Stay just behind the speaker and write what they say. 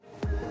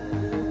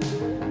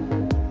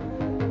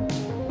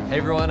Hey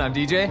everyone, I'm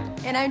DJ.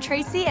 And I'm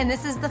Tracy, and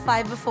this is the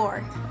 5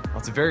 Before. Well,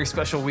 it's a very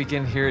special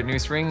weekend here at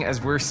NewSpring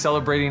as we're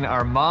celebrating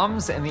our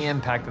moms and the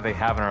impact that they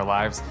have in our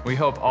lives. We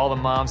hope all the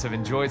moms have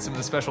enjoyed some of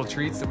the special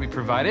treats that we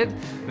provided.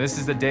 This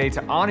is the day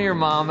to honor your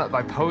mom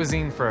by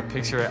posing for a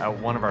picture at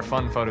one of our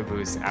fun photo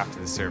booths after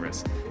the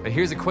service. But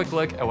here's a quick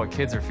look at what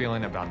kids are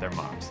feeling about their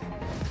moms.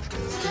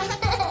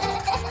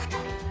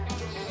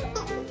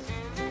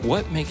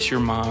 What makes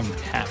your mom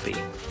happy?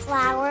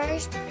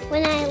 Flowers.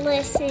 When I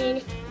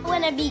listen.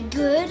 When I be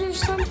good or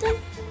something.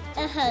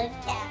 A hug.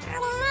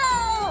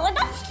 Oh no,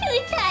 that's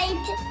too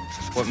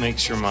tight. What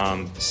makes your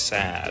mom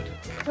sad?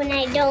 When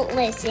I don't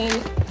listen.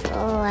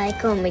 Oh,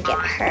 like when we get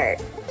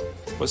hurt.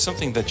 What's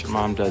something that your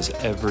mom does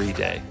every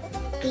day?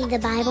 Read the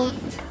Bible.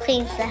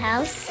 Cleans the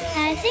house.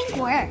 I think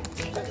work.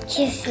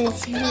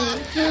 Kisses me.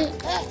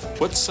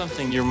 What's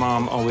something your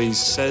mom always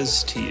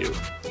says to you?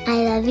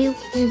 I love you.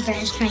 And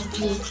brush my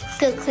teeth.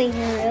 Go clean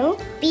the room.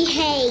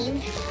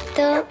 Behave.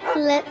 Don't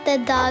let the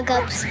dog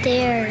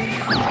upstairs.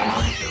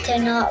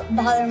 Do not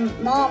bother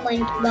Mom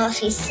while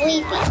she's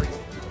sleeping.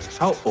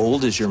 How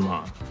old is your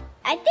mom?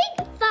 I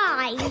think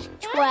 5.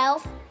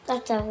 12.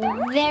 That's a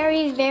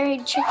very, very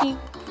tricky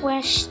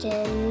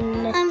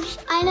question.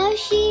 I know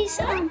she's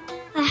a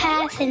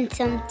half and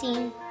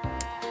something.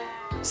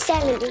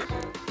 70.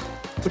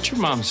 What's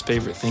your mom's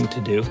favorite thing to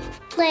do?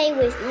 Play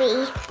with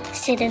me.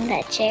 Sit in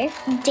that chair.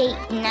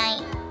 Date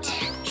night.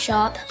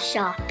 Shop.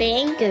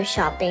 Shopping. Go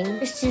shopping.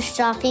 Just do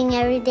shopping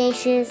every day.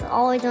 She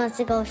always wants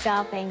to go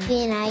shopping.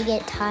 She and I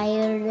get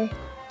tired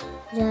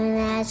doing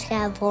that. It's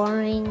kind of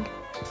boring.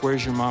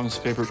 Where's your mom's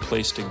favorite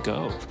place to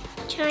go?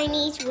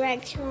 Chinese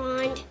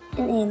restaurant.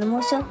 An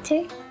animal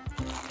shelter.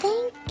 I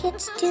think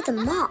it's to the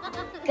mall.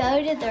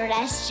 Go to the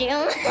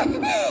restroom.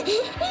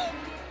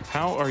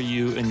 How are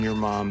you and your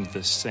mom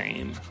the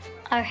same?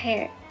 Our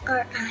hair.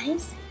 Our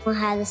eyes. We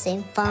have the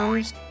same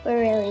thumbs. We're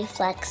really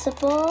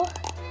flexible.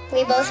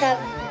 We both have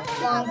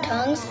long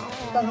tongues,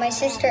 but my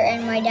sister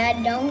and my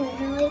dad don't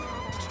really.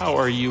 How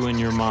are you and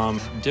your mom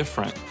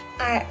different?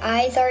 Our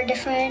eyes are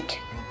different.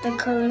 The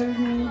color of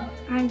me.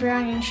 I'm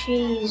brown and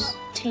she's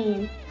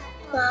tan.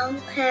 Mom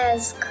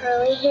has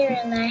curly hair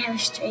and I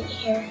have straight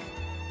hair.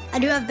 I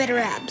do have better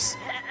abs.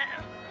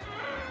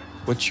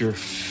 What's your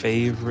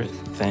favorite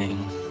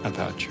thing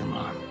about your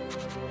mom?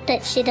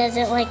 That she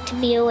doesn't like to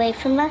be away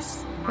from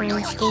us.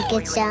 When she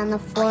gets down the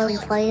floor and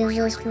plays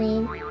with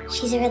me.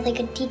 She's a really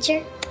good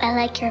teacher. I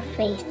like her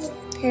face.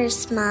 Her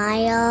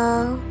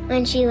smile.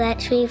 When she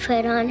lets me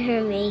put on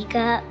her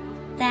makeup.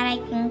 That I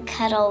can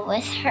cuddle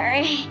with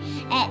her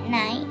at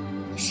night.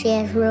 She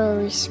is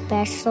really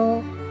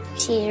special.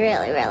 She's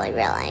really, really,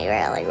 really,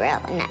 really,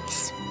 really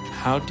nice.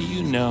 How do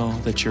you know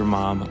that your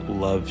mom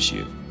loves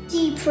you?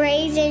 She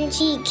prays and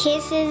she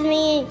kisses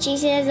me and she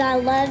says, I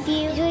love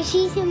you. Because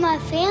she's in my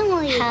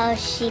family. How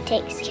she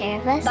takes care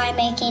of us. By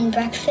making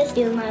breakfast,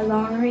 doing my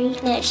laundry.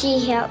 That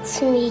she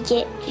helps me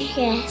get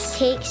dressed.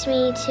 Takes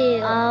me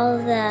to all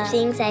the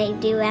things I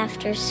do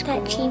after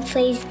school. That she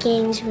plays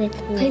games with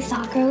me. Play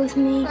soccer with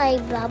me. Play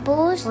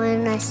bubbles.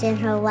 When I sit in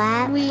her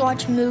lap. We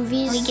watch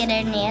movies. We get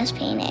our nails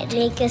painted.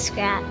 Make a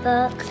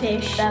scrapbook.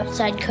 Fish.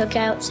 Outside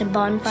cookouts and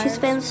bonfires. She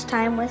spends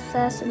time with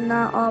us and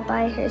not all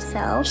by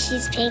herself.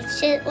 She's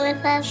patient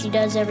with us. She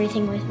does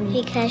everything with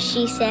me. Because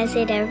she says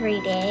it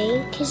every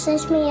day.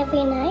 Kisses me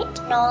every night.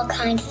 And all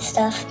kinds of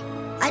stuff.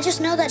 I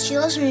just know that she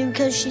loves me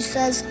because she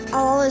says,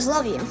 I'll always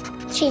love you.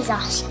 She's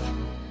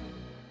awesome.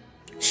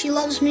 She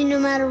loves me no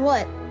matter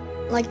what,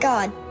 like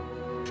God.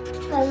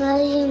 I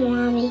love you,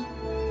 Mommy.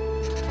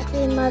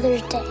 Happy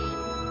Mother's Day.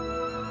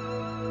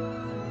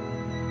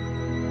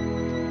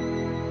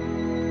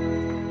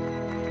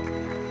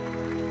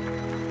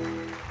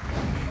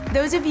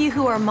 Those of you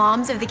who are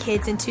moms of the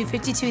kids in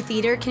 252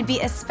 Theater can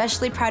be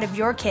especially proud of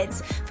your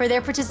kids for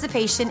their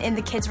participation in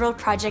the Kids World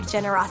Project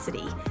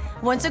Generosity.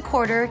 Once a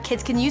quarter,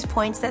 kids can use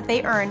points that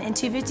they earn in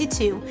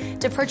 252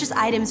 to purchase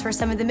items for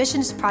some of the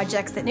missions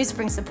projects that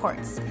NewSpring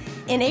supports.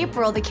 In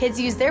April, the kids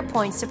used their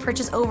points to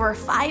purchase over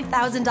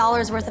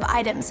 $5,000 worth of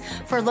items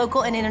for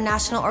local and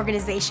international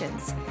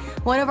organizations.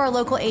 One of our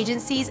local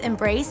agencies,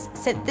 Embrace,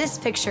 sent this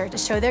picture to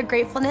show their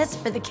gratefulness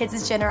for the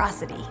kids'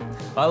 generosity.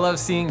 I love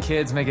seeing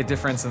kids make a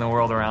difference in the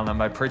world around them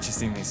by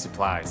purchasing these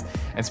supplies.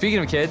 And speaking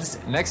of kids,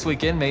 next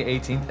weekend, May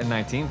 18th and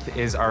 19th,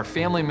 is our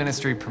Family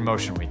Ministry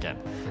Promotion Weekend.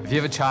 If you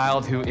have a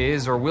child who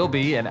is or will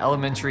be in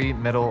elementary,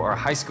 middle, or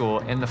high school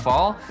in the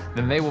fall,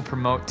 then they will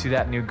promote to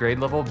that new grade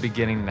level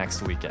beginning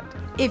next weekend.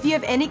 If you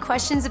have any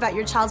questions about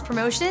your child's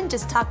promotion,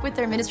 just talk with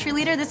their ministry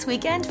leader this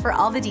weekend for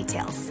all the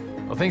details.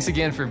 Well, thanks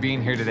again for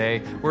being here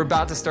today. We're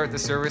about to start the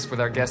service with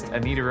our guest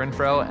Anita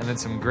Renfro and then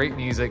some great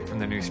music from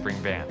the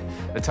NewSpring Band.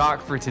 The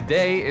talk for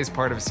today is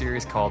part of a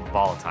series called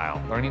Volatile,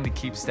 Learning to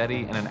Keep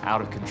Steady in an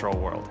Out-of-Control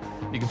World.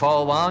 You can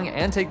follow along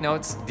and take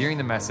notes during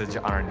the message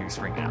on our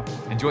NewSpring app.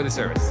 Enjoy the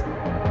service.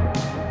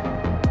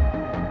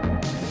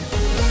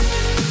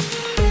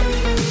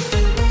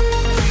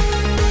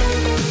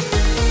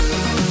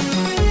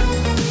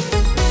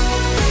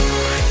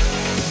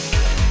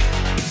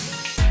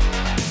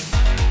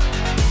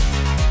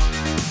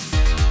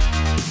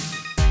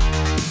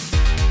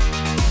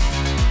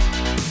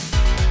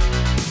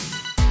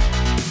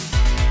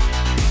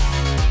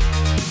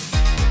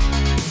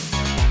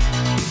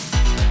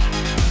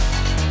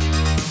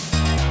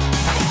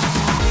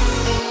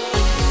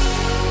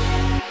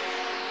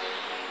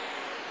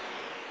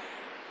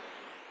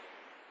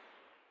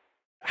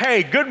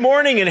 Okay, good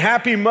morning and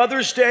happy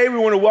Mother's Day. We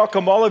want to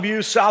welcome all of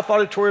you, South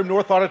Auditorium,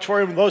 North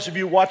Auditorium, and those of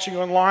you watching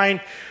online.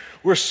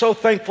 We're so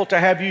thankful to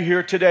have you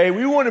here today.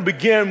 We want to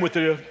begin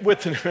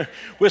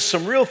with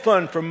some real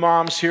fun from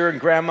moms here and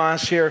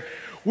grandmas here.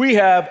 We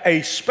have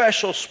a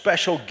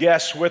special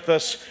guest with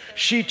us.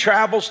 She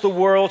travels the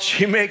world.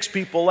 She makes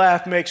people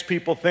laugh, makes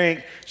people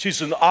think.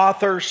 She's an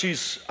author.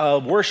 She's a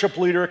worship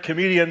leader, a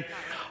comedian.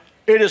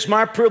 It is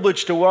my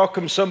privilege to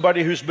welcome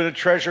somebody who's been a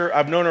treasure.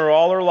 I've known her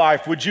all her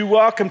life. Would you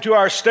welcome to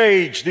our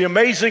stage the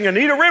amazing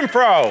Anita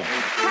Renfro?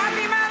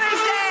 Happy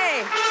Mother's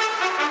Day!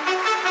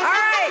 All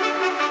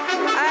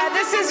right,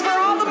 this is for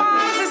all the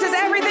moms. This is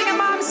everything a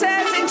mom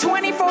says in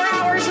 24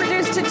 hours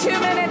reduced to 2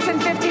 minutes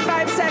and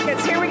 55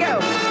 seconds. Here we go.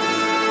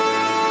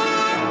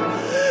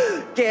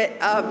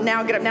 Get up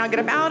now, get up now, get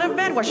up out of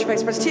bed. Wash your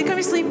face, brush your teeth, comb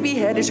your sleepy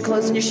head. As your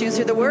clothes and your shoes,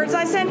 hear the words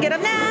I said. Get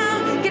up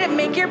now, get up,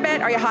 make your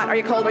bed. Are you hot? Are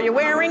you cold? Are you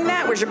wearing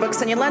that? Where's your books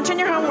and your lunch and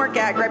your homework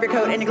at? Grab your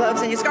coat and your gloves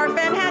and your scarf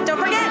and hat. Don't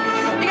forget,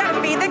 you gotta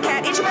feed the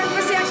cat. Eat your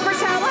breakfast, the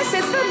experts tell us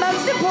it's the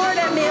most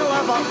important meal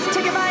of all.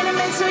 Take your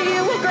vitamins so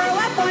you will grow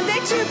up one day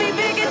to be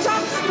big and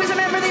tall. Please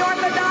remember the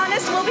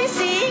orthodontist will be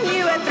seeing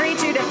you at 3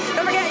 today.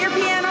 Don't forget your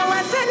piano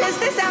lesson is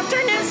this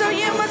afternoon, so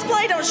you must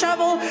play. Don't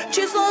shovel,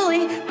 chew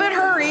slowly, but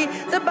hurry.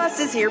 The bus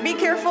is here, be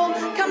careful.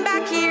 Come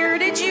back here,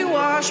 did you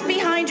wash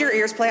behind your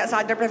ears? Play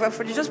outside, don't play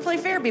footage, just play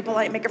fair. Be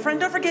polite, make a friend,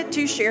 don't forget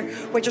to share.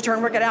 Wait your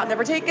turn, work it out,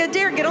 never take a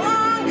dare. Get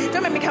along,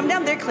 don't make me come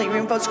down there. Clean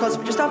room, folks, close,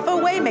 put your stuff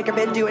away. Make your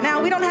bed, do it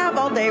now. We don't have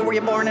all day. Were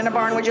you born in a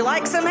barn? Would you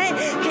like some hay?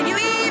 Can you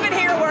even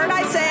hear a word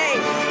I say?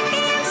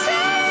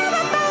 Answer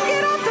the phone,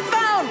 get off the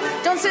phone.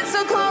 Don't sit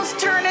so close,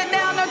 turn it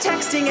down. No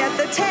texting at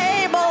the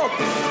table.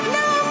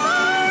 No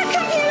more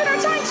computer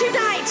time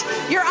tonight.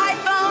 Your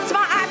iPhone's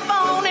my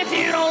iPhone if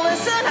you don't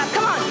listen up.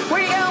 Come on,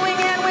 where you going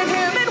and with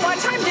whom and what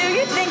time do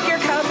you think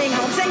you're coming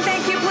home? Saying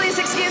thank you, please,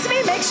 excuse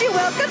me, makes you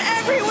welcome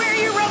everywhere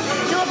you roam.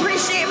 You'll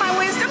appreciate my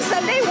wisdom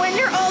someday when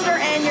you're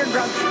older and you're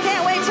grown.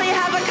 Can't wait till you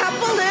have a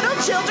couple little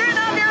children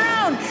of your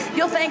own.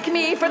 You'll thank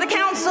me for the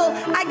counsel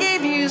I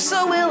gave you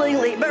so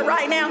willingly. But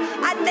right now,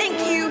 I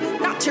thank you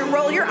not to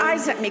roll your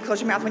eyes at me. Close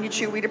your mouth when you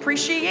chew. We'd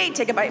appreciate.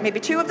 Take a bite, maybe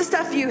 2 of the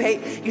stuff you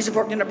hate. Use a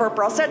fork and a burp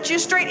or I'll set you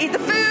straight. Eat the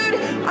food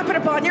I put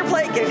upon your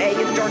plate. Get an A,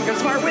 get a Jordan, go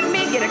smart with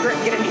me. Get a grip,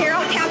 get in here.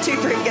 I'll count 2,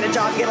 3. Get a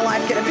job, get a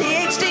life, get a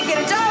PhD, get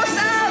a dose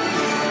of.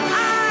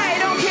 I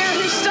don't care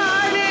who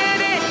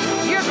started it.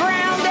 You're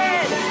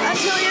grounded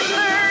until you're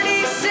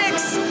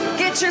 36.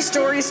 Get your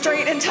story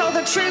straight and tell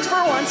the truth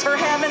for once, for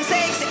heaven's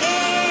sakes.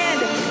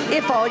 And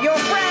if all your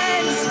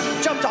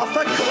friends jumped off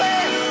a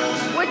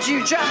cliff, would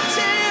you jump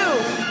too?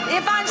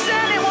 If I've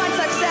said it once,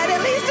 I've said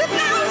at least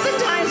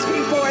 1,000 times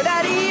before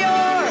that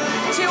you're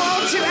too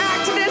old to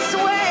act this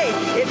way.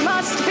 It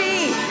must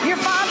be your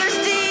father's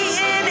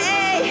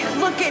DNA.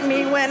 Look at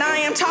me when I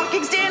am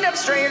talking, stand up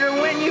straighter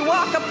when you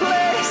walk a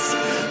place.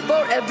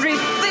 For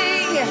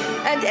everything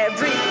and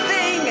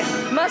everything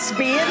must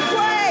be in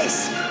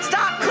place.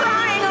 Stop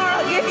crying or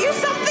I'll give you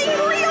something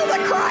real to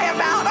cry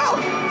about.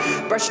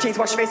 Oh, brush your teeth,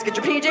 wash your face, get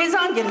your PJs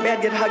on, get in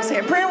bed, get a hug, say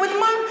a prayer with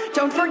mom.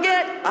 Don't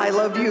forget, I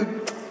love you.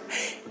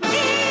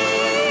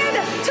 And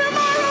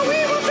tomorrow we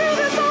will do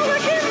this all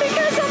again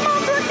because a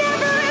mom's work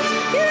never ends.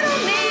 You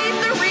don't need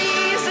the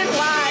reason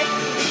why.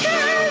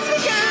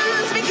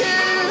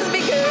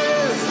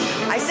 Because.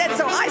 I said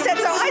so, I said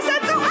so, I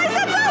said so, I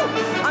said so.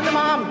 I'm the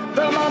mom,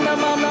 the mom, the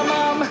mom, the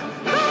mom, the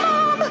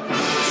mom.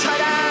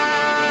 Ta-da!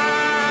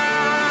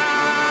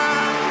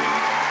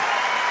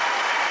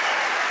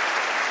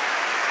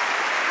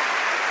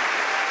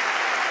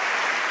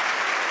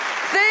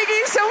 Thank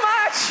you so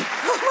much.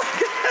 Oh my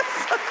goodness.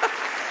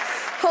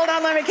 Hold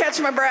on, let me catch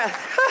my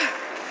breath.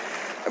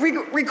 We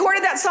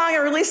recorded that song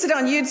and released it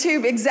on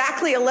YouTube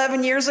exactly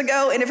 11 years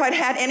ago, and if I'd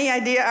had any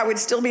idea I would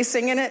still be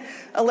singing it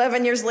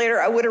 11 years later,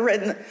 I would have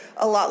written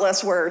a lot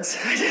less words.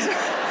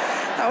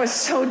 I was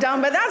so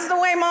dumb, but that's the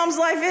way mom's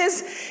life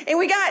is. And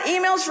we got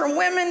emails from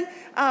women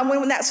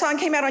when that song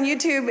came out on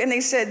YouTube, and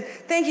they said,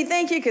 thank you,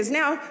 because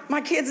now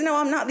my kids know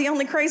I'm not the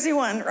only crazy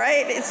one,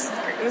 right?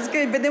 It was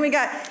good. But then we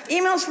got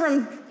emails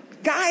from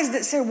guys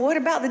that said, what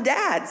about the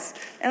dads?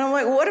 And I'm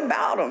like, what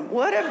about them?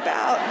 What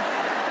about?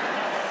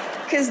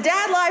 Because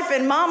dad life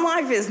and mom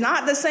life is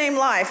not the same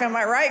life. Am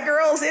I right,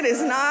 girls? It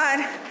is not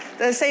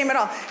the same at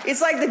all.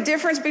 It's like the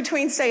difference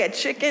between, say, a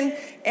chicken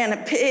and a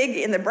pig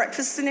in the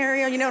breakfast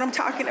scenario. You know what I'm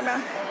talking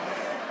about?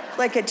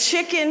 Like a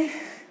chicken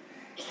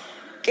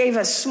gave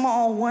a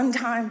small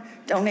one-time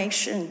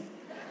donation.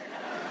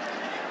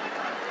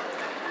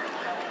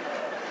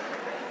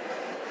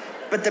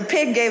 But the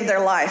pig gave their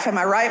life. Am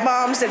I right,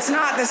 moms? It's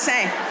not the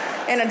same.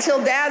 And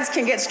until dads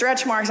can get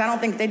stretch marks, I don't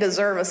think they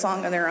deserve a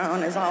song of their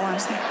own, is all I'm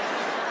saying.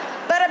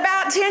 But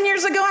about 10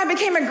 years ago, I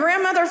became a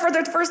grandmother for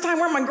the first time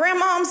where my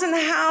grandmoms in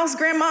the house,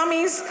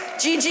 grandmommies,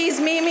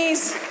 Gigi's,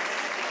 Mimi's.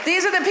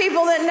 These are the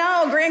people that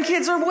know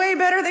grandkids are way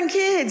better than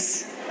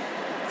kids.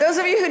 Those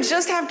of you who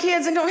just have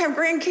kids and don't have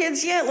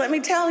grandkids yet, let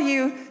me tell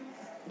you,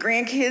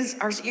 grandkids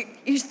are,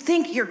 you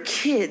think your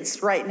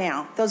kids right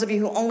now, those of you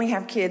who only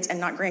have kids and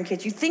not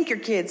grandkids, you think your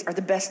kids are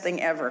the best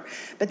thing ever.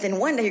 But then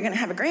one day you're going to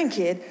have a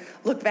grandkid,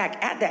 look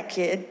back at that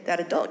kid, that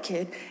adult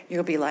kid,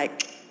 you'll be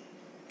like,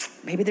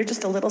 maybe they're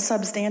just a little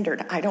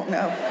substandard. I don't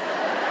know.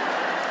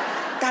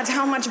 That's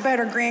how much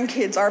better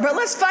grandkids are. But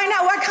let's find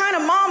out what kind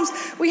of moms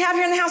we have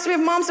here in the house. We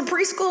have moms of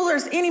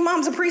preschoolers. Any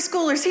moms of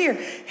preschoolers here?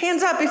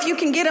 Hands up if you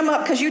can get them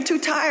up because you're too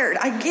tired.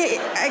 I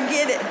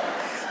get it.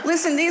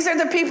 Listen, these are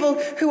the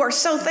people who are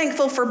so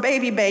thankful for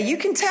Baby Bay. You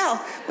can tell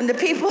when the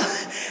people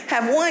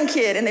have one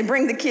kid and they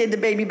bring the kid to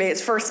Baby Bay,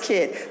 it's first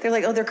kid. They're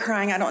like, oh, they're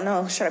crying. I don't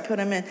know. Should I put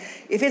them in?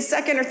 If it's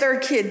second or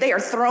third kid, they are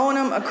throwing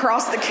them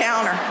across the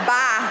counter.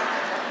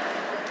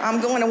 Bye.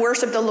 I'm going to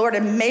worship the Lord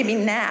and maybe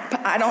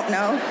nap. I don't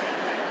know.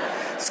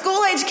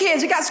 School-age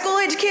kids. We got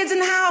school-age kids in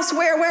the house.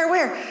 Where?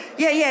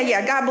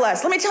 Yeah. God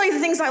bless. Let me tell you the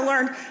things I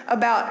learned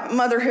about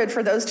motherhood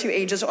for those two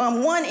ages.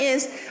 One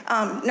is,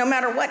 no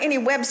matter what any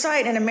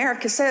website in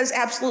America says,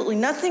 absolutely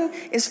nothing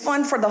is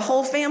fun for the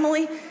whole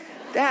family.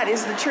 That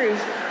is the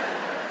truth.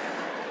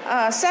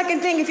 Second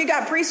thing, if you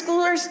got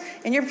preschoolers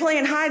and you're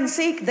playing hide and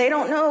seek, they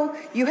don't know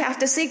you have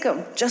to seek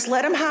them. Just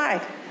let them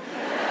hide.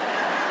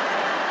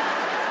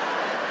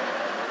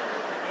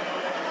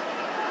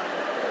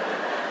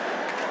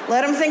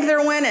 Let them think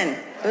they're winning.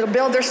 It'll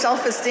build their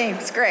self-esteem.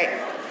 It's great.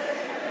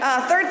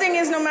 Third thing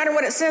is, no matter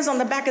what it says on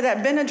the back of that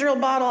Benadryl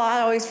bottle,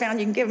 I always found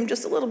you can give them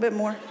just a little bit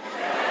more.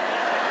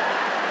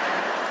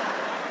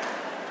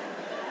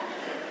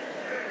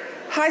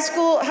 High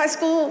school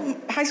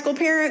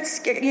parents,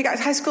 you guys,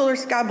 high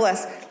schoolers, God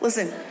bless.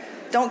 Listen,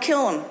 don't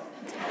kill them.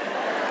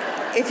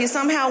 If you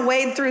somehow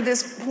wade through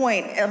this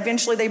point,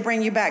 eventually they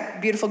bring you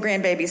back beautiful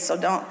grandbabies. So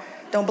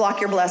don't block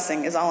your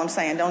blessing is all I'm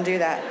saying. Don't do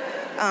that.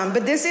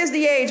 But this is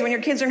the age when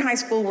your kids are in high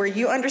school where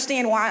you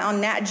understand why on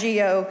Nat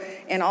Geo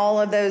and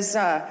all of those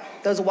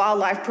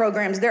wildlife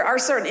programs, there are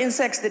certain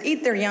insects that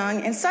eat their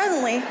young, and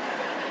suddenly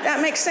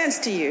that makes sense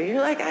to you. You're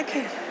like,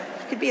 it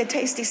could be a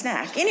tasty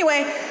snack.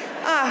 Anyway,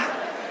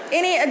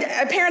 any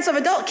parents of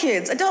adult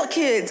kids in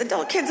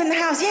the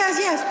house,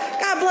 yes,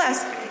 God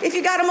bless. If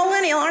you got a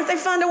millennial, aren't they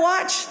fun to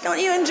watch?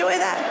 Don't you enjoy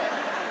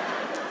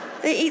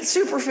that? They eat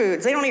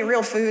superfoods. They don't eat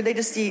real food. They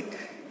just eat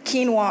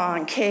quinoa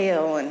and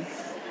kale, and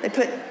they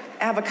put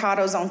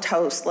avocados on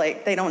toast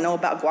like they don't know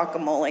about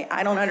guacamole.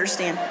 I don't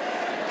understand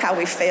how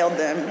we failed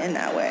them in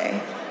that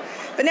way.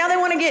 But now they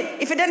want to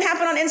if it doesn't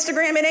happen on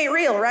Instagram, it ain't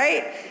real,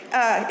 right?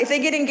 If they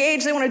get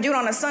engaged, they want to do it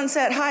on a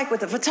sunset hike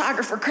with a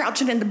photographer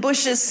crouching in the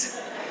bushes.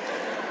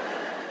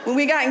 When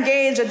we got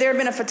engaged, if there had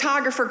been a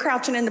photographer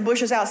crouching in the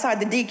bushes outside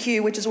the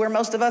DQ, which is where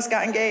most of us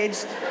got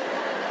engaged,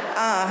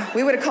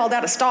 we would have called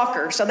that a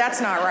stalker, so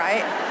that's not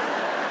right.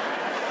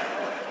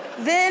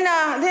 Then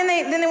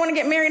they want to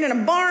get married in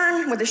a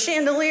barn with a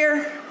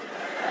chandelier,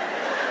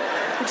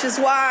 which is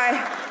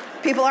why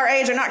people our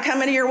age are not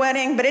coming to your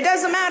wedding. But it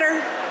doesn't matter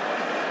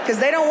because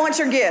they don't want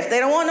your gift. They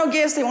don't want no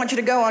gifts. They want you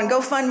to go on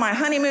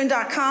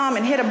GoFundMyHoneymoon.com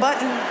and hit a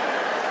button.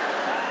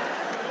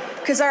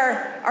 Because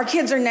our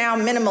kids are now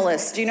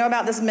minimalists. Do you know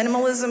about this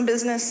minimalism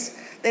business?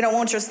 They don't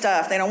want your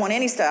stuff. They don't want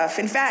any stuff.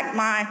 In fact,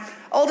 my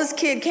oldest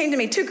kid came to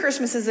me 2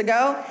 Christmases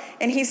ago,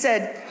 and he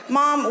said,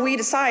 Mom, we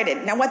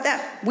decided. Now, what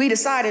that we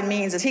decided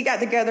means is he got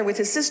together with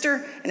his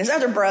sister and his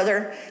other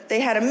brother.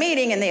 They had a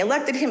meeting, and they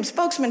elected him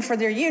spokesman for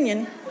their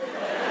union.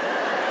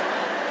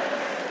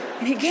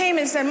 And he came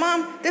and said,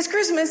 Mom, this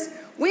Christmas,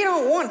 we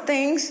don't want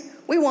things.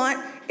 We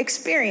want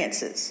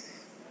experiences.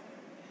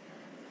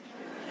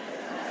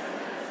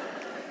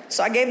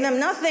 So I gave them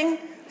nothing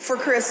for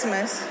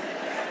Christmas.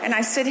 And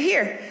I said,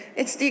 here,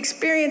 it's the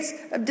experience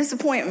of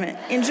disappointment.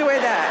 Enjoy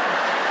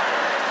that.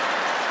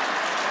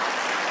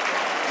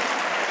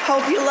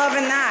 Hope you're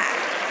loving that.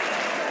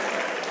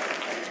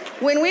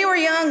 When we were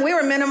young, we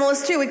were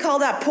minimalists too. We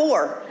called that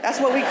poor. That's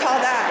what we call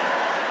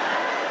that.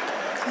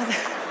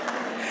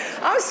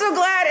 I'm so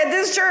glad at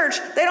this church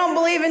they don't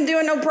believe in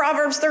doing no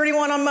Proverbs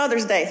 31 on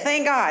Mother's Day.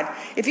 Thank God.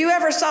 If you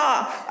ever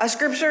saw a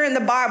scripture in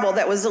the Bible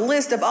that was a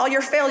list of all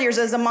your failures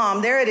as a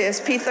mom, there it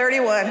is,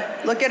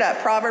 P31. Look it up,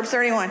 Proverbs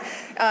 31.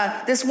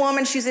 This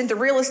woman, she's into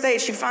real estate.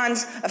 She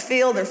finds a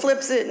field and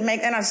flips it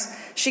and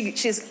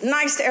she's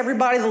nice to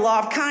everybody. The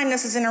law of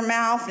kindness is in her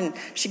mouth, and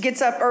she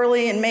gets up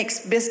early and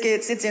makes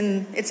biscuits. It's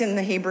in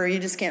the Hebrew. You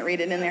just can't read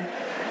it in there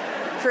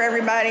for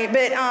everybody.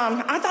 But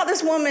I thought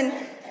this woman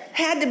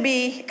had to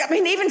be,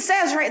 it even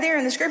says right there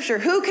in the scripture,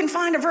 who can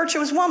find a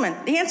virtuous woman?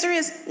 The answer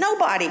is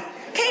nobody.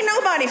 Can't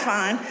nobody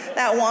find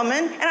that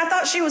woman. And I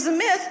thought she was a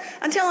myth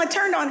until I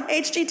turned on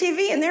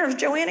HGTV, and there was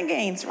Joanna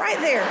Gaines right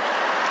there.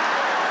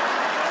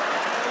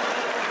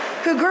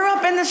 Who grew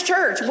up in this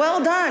church.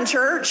 Well done,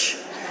 church.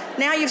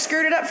 Now you've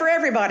screwed it up for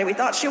everybody. We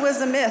thought she was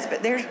a myth,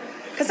 but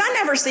because I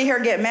never see her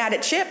get mad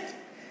at Chip.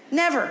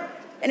 Never.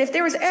 And if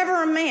there was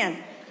ever a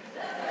man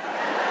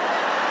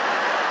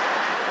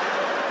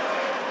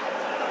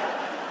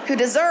who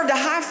deserved a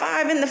high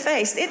five in the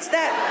face, it's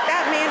that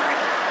man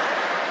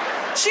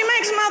right. She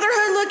makes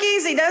motherhood look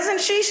easy,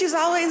 doesn't she? She's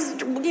always,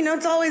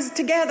 it's always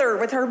together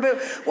with her. But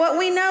what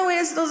we know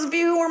is, those of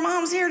you who are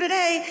moms here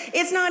today,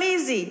 it's not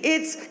easy.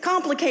 It's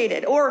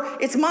complicated, or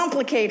it's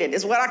momplicated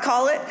is what I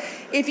call it.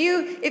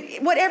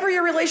 Whatever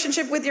your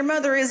relationship with your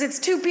mother is, it's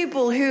two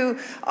people who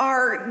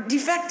are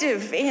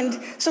defective.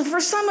 And so for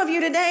some of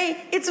you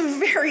today, it's a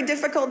very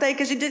difficult day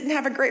because you didn't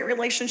have a great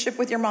relationship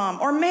with your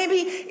mom. Or maybe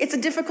it's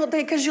a difficult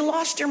day because you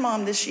lost your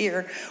mom this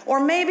year. Or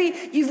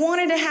maybe you've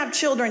wanted to have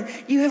children.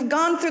 You have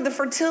gone through the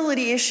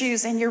fertility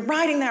issues and you're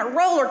riding that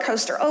roller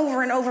coaster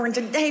over and over, and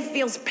today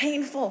feels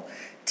painful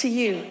to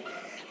you.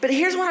 But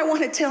here's what I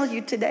want to tell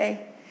you today.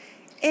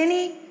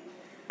 Any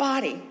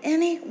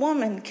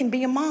woman can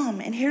be a mom,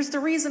 and here's the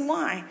reason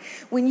why.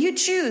 When you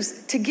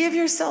choose to give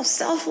yourself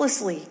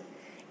selflessly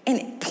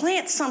and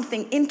plant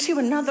something into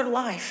another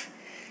life,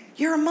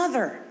 you're a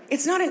mother.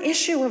 It's not an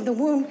issue of the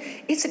womb,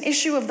 it's an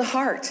issue of the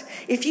heart.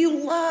 If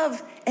you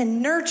love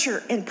and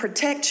nurture and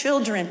protect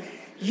children,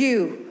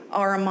 you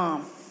are a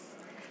mom.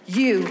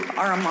 You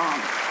are a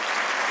mom.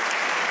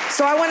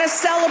 So I want to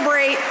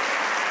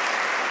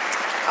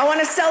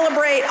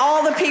celebrate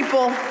all the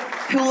people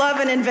who love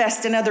and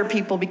invest in other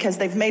people because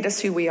they've made us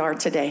who we are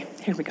today.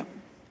 Here we go.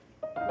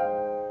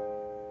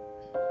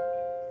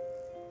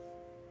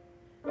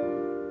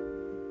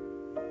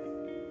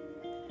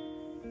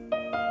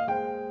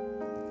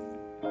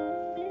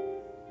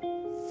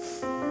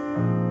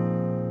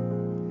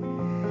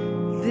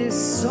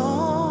 This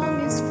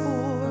song is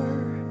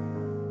for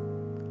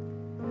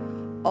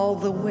all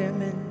the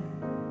women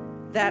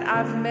that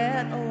I've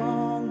met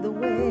along the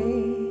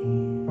way,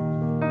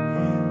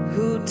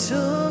 who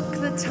took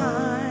the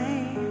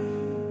time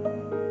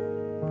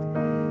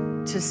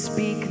to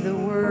speak the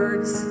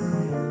words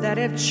that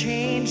have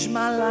changed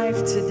my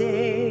life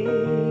today.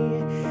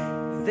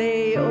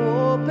 They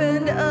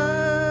opened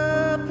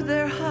up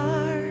their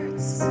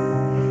hearts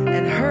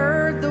and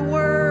heard the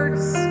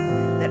words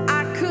that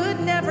I could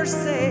never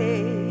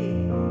say.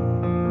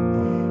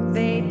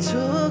 They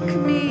took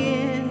me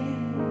in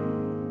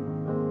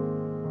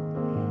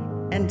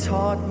and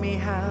taught me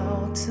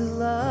how to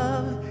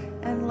love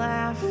and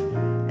laugh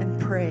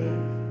and pray.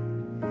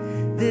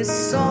 This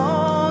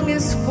song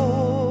is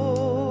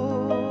for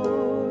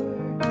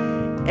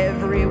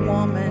every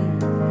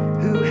woman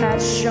who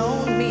has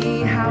shown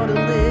me how to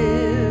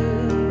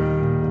live,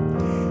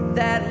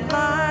 that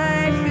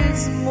life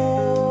is more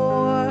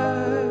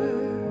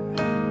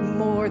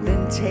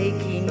than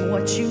taking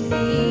what you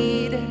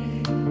need,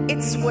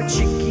 it's what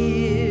you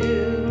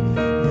give.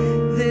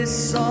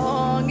 This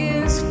song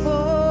is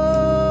for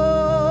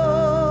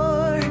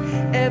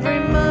every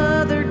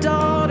mother,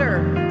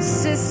 daughter,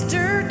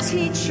 sister,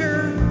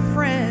 teacher,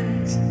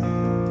 friend,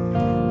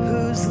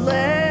 whose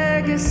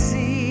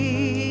legacy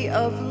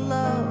of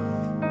love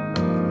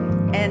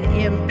and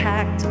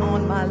impact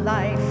on my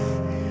life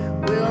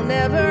will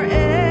never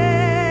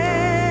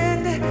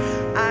end.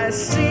 I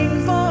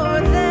sing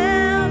for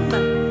them,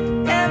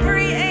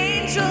 every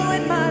angel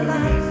in my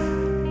life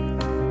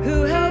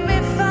who helped me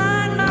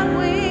find my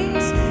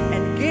wings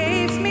and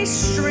gave me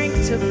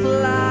strength to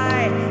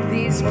fly.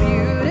 These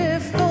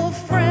beautiful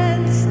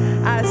friends,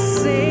 I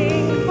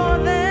sing for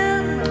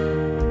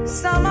them.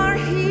 Some are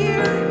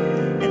here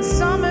and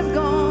some have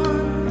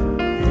gone,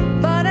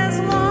 but as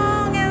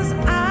long as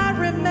I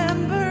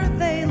remember,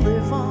 they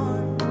live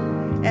on.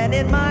 And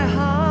in my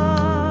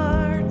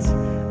heart,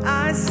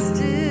 I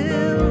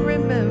still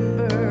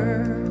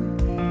remember.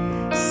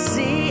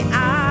 See,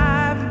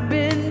 I've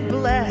been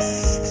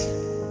blessed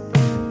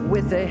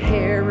with a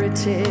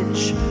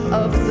heritage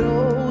of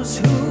those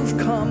who've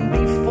come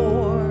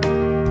before.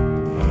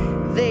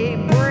 They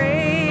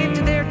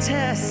braved their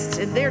test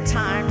in their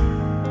time,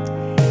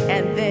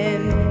 and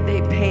then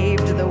they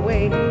paved the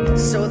way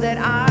so that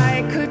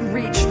I could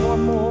reach for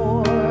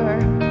more.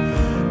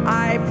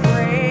 I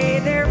pray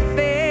their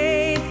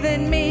faith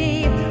in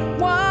me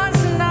was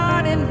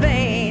not in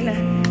vain,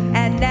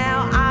 and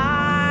now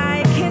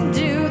I can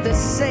do the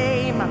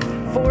same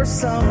for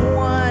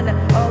someone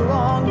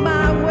along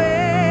my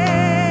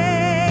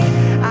way.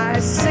 I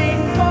sing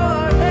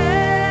for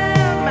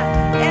them,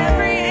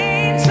 every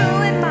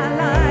angel in my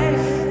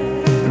life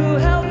who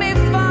helped me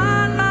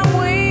find my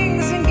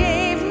wings and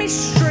gave me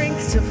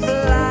strength to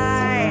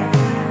fly.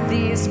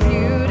 These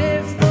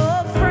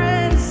beautiful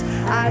friends,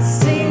 I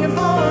sing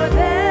for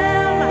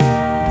them.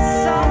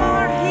 Some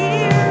are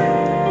here,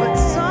 but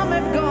some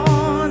have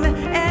gone,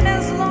 and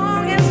as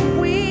long as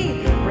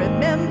we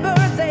remember,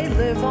 they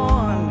live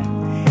on.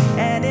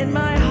 And in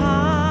my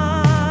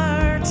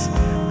heart,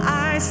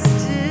 I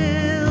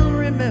still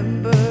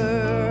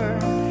remember.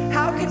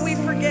 How can we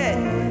forget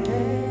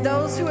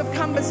those who have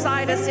come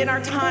beside us in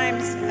our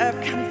times of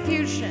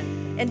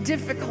confusion and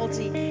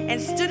difficulty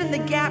and stood in the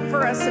gap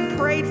for us and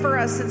prayed for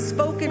us and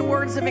spoken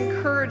words of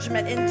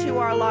encouragement into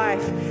our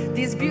life?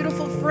 These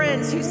beautiful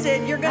friends who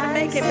said, "You're gonna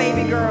make it,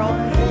 baby girl.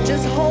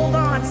 Just hold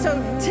on."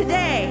 So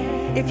today,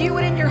 if you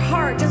would in your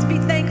heart just be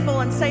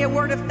thankful and say a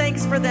word of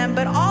thanks for them,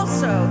 but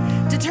also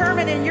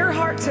determine in your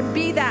heart to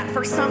be that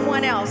for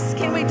someone else.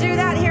 Can we do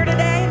that here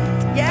today?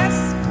 Yes?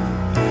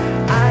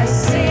 I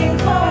sing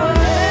for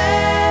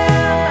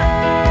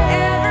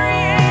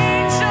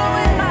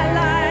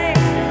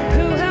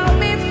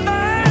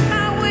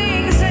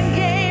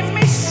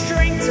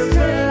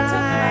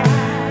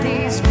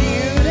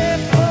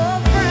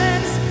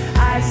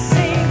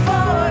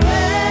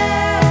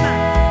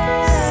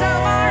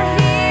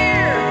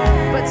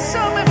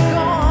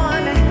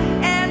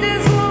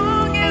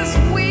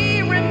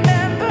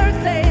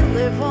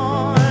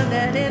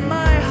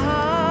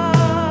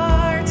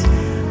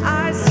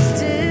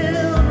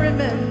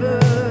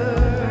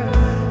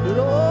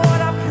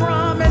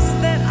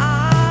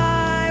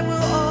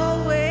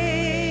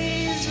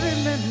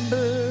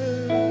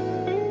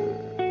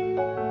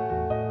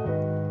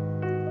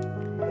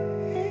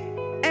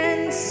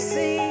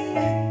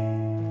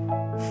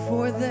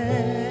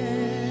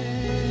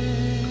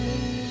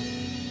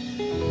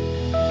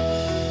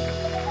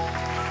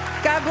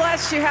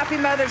bless you. Happy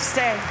Mother's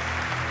Day.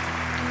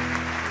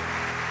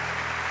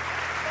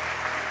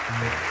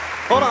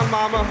 Hold on,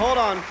 Mama, hold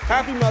on.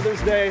 Happy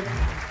Mother's Day.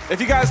 If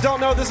you guys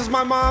don't know, this is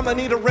my mom,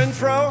 Anita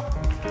Renfro.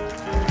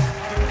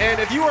 And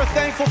if you are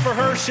thankful for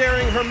her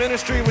sharing her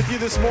ministry with you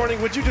this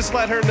morning, would you just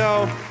let her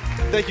know?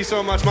 Thank you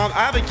so much, Mom.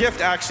 I have a gift,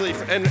 actually.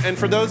 And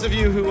for those of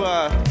you who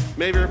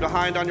maybe are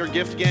behind on your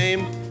gift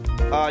game,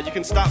 you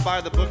can stop by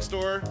the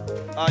bookstore.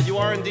 You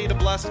are indeed a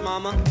blessed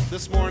mama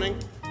this morning.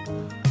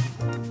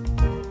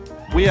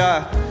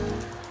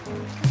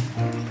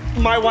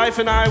 My wife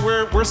and I,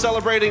 we're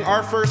celebrating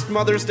our first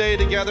Mother's Day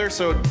together,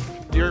 so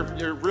your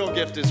real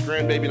gift is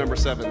grandbaby number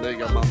 7. There you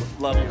go, Mama.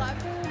 Love you.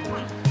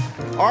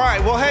 All right,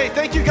 well, hey,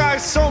 thank you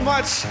guys so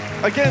much.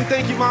 Again,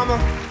 thank you, Mama.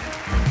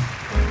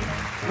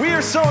 We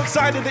are so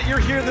excited that you're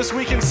here this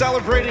weekend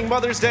celebrating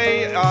Mother's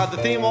Day. The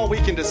theme all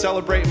weekend is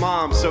Celebrate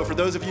Moms. So for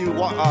those of you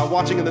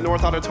watching in the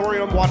North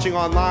Auditorium, watching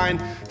online,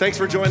 thanks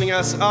for joining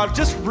us.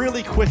 Just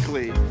really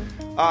quickly,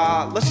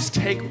 let's just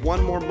take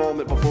one more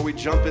moment before we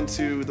jump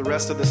into the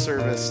rest of the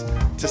service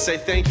to say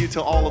thank you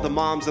to all of the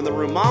moms in the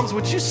room. Moms,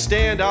 would you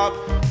stand up?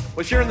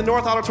 If you're in the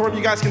North Auditorium,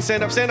 you guys can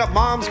stand up. Stand up,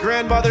 moms,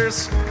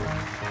 grandmothers.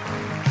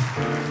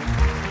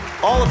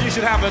 All of you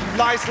should have a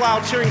nice,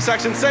 loud cheering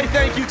section. Say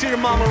thank you to your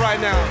mama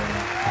right now.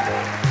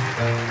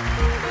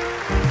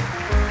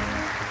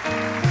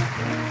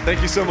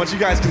 Thank you so much. You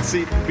guys can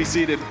be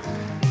seated.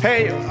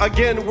 Hey,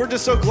 again, we're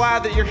just so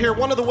glad that you're here.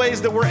 One of the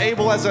ways that we're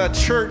able as a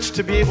church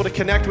to be able to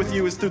connect with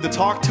you is through the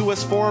Talk to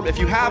Us forum. If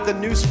you have the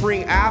New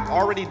Spring app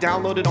already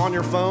downloaded on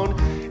your phone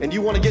and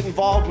you want to get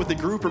involved with the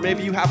group, or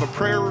maybe you have a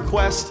prayer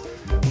request,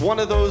 one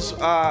of those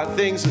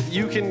things,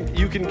 you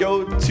can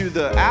go to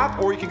the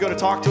app, or you can go to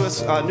Talk to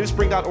Us,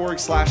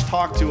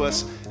 newspring.org/talk to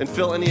us, and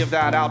fill any of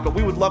that out. But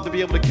we would love to be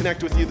able to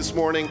connect with you this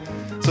morning.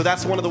 So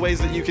that's one of the ways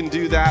that you can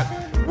do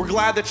that. We're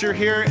glad that you're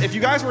here. If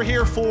you guys were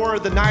here for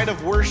the night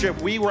of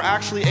worship, we were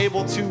actually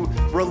able to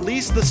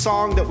release the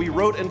song that we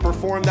wrote and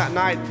performed that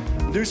night.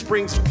 New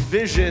Spring's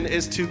vision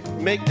is to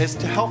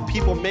help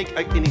people make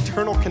an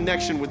eternal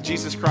connection with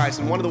Jesus Christ.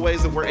 And one of the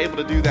ways that we're able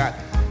to do that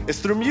is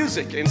through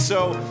music. And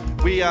so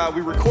we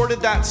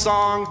recorded that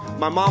song.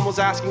 My mom was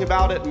asking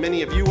about it.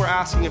 Many of you were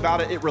asking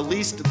about it. It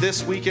released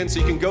this weekend, so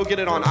you can go get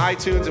it on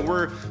iTunes. And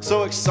we're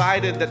so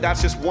excited that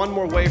that's just one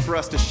more way for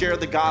us to share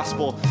the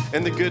gospel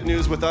and the good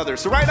news with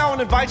others. So right now I want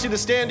to invite you to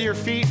stand to your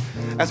feet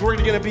as we're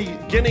going to be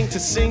beginning to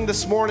sing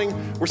this morning.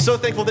 We're so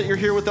thankful that you're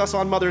here with us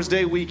on Mother's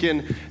Day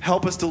weekend.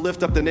 Help us to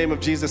lift up the name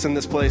of Jesus in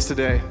this place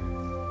today.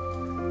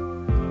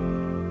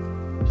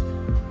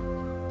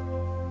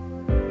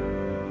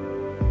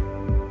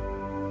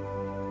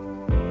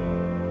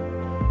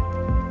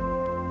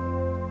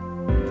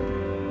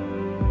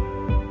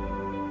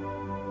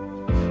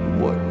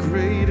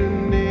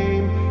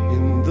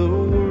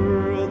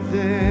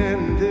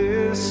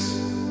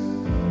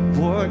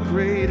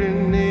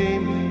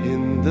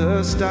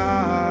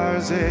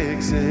 Stars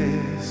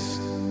exist.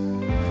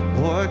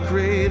 What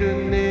greater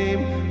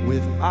name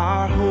with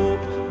our hope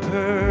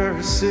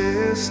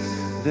persist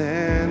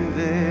than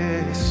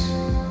this?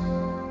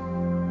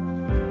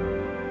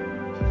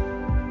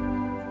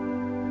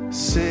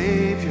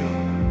 Savior,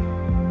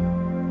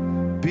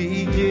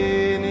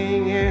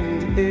 beginning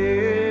and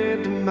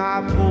end,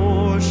 my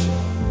portion,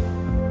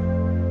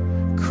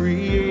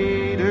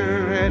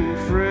 Creator and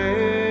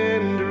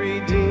friend,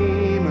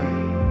 Redeemer.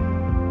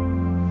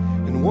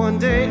 One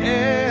day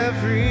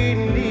every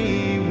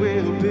knee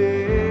will bend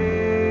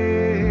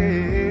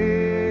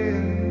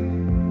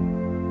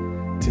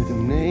to the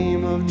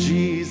name of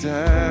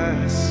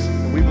Jesus.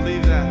 We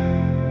believe that.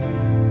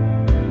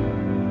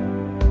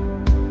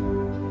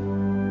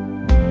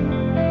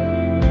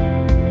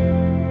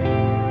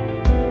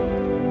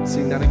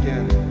 Sing that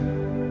again.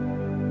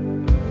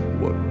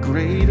 What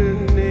greater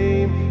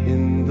name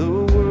in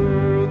the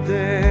world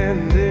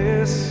than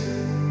this?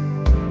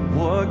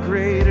 What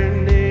greater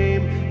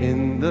name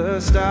in the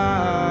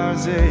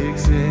stars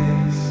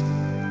exist?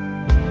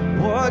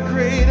 What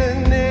greater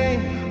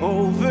name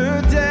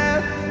over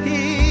death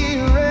he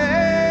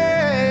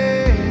reigns?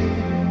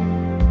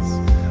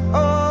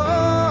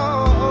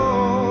 Oh,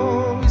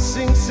 we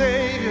sing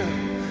Savior,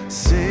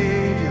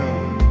 Savior,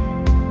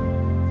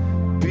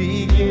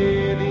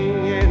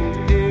 beginning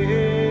and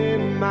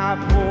end, my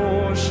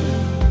portion,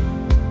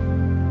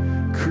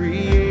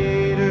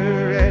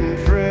 Creator and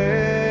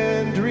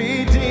friend,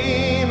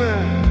 Redeemer.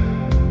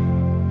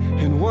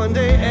 One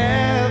day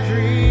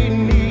every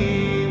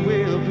knee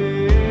will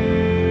bend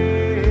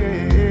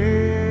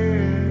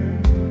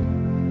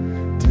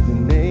to the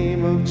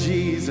name of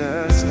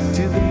Jesus,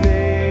 to the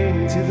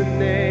name, to the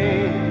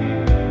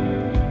name,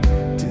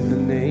 to the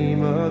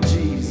name of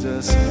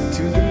Jesus,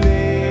 to the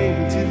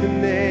name, to the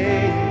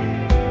name,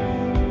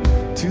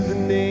 to the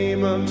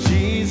name of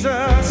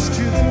Jesus,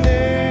 to the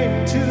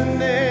name, to the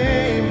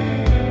name,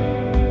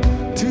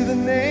 to the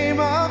name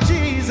of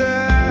Jesus.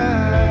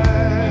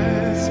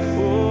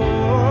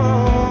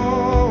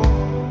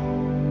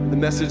 The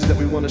message that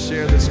we want to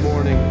share this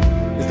morning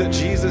is that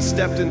Jesus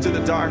stepped into the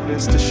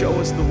darkness to show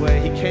us the way.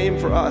 He came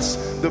for us,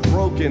 the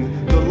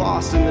broken, the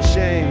lost, and the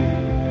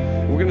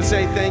shame. We're going to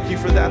say thank you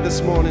for that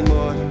this morning,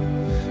 Lord.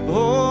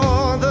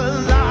 Oh,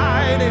 the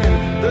light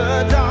in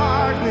the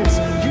darkness,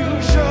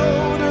 you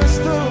showed us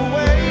the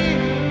way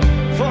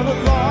for the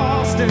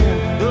lost and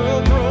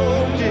the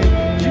broken.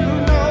 You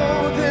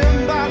know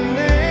them by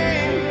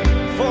name,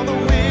 for the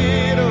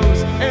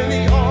widows and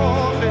the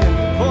orphan,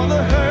 for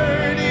the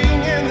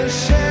hurting and the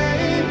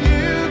shame.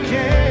 You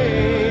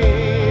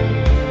came,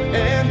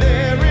 and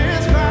there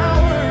is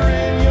power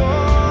in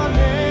your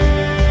name.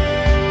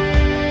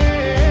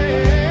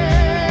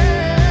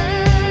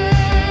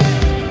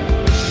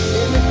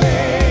 In the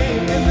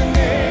name, in the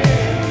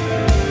name,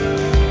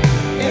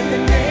 in the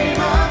name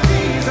of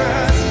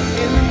Jesus.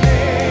 In the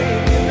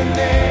name, in the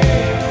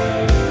name,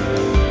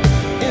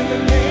 in the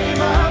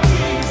name of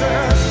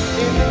Jesus.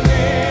 In the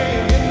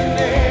name, in the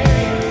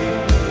name,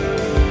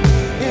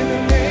 in the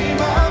name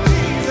of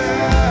Jesus.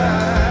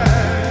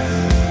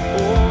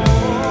 Oh,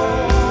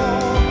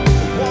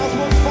 walls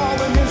will fall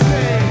in His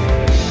name.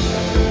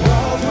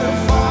 Walls will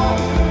fall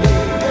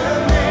in the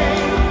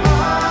name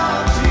of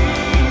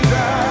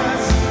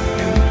Jesus.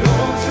 And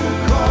those who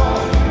call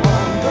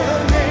on the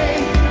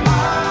name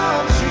of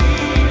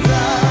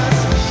Jesus,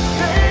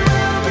 they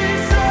will be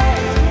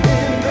saved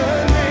in the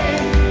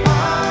name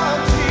of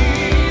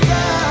Jesus.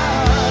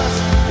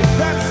 It's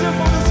that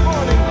simple this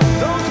morning.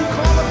 Those who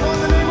call upon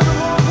the name of the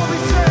Lord will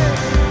be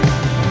saved.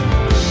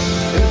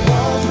 And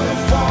walls will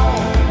fall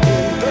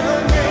in the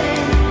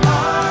name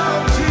of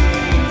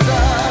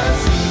Jesus.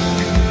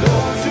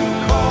 Those who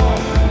call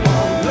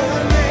on the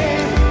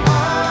name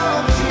of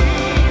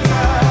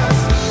Jesus,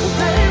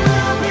 they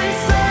will be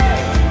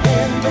saved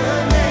in the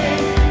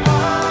name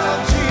of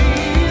Jesus.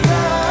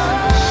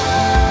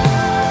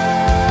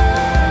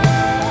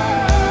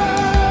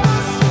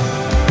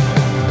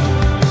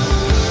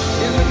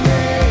 In the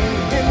name,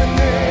 in the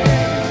name,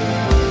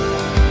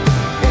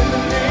 in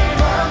the name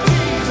of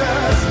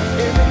Jesus.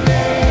 In the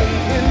name,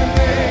 in the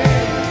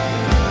name,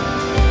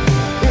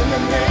 in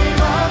the name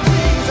of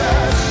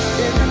Jesus.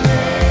 In the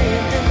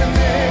name, in the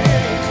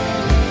name,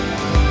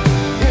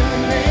 in the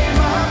name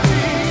of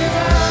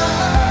Jesus.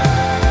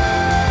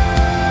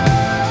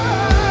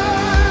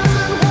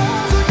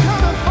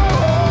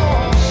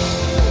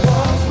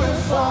 Walls will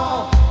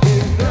fall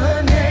in the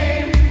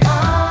name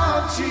of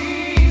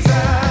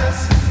Jesus.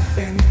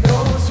 And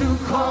those who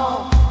call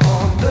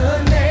on the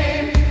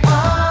name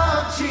of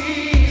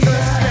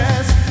Jesus,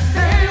 yes,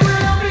 they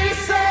will be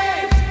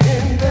saved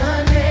in the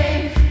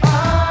name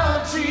of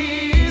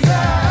Jesus.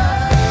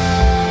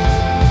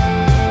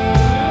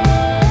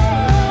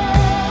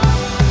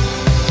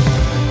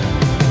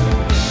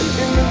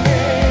 In the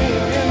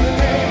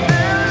name,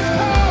 there is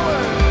power.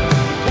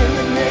 In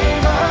the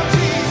name of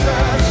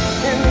Jesus.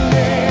 In the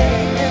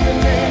name,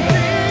 be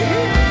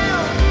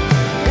healed.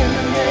 In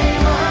the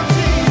name of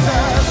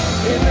Jesus.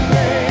 In the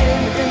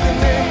name,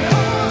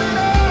 call it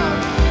out.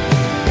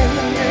 In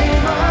the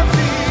name of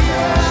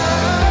Jesus.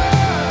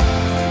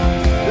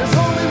 There's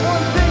only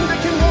one thing that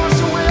can wash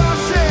away our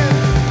sin.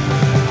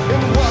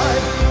 And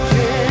what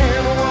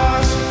can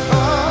wash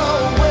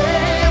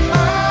away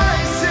my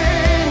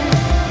sin?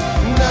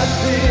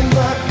 Nothing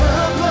but the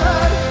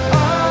blood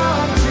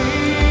of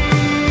Jesus.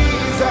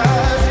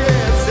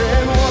 Yes,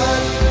 and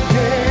what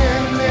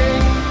can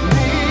make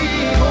me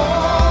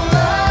whole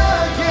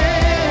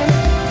again?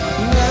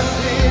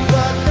 Nothing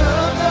but the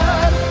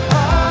blood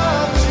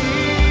of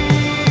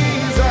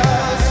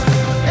Jesus.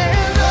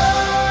 And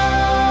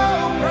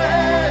oh,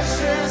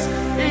 precious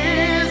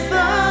is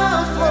the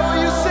flow.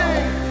 You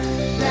sing.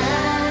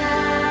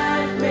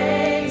 That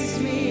makes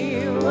me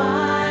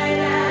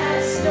white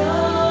as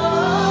snow.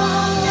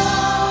 No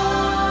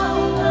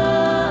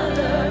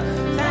other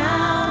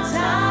fount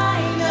I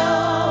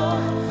know.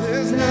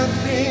 There's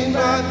nothing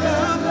but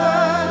the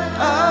blood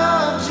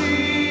of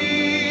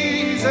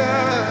Jesus.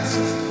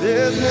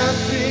 There's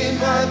nothing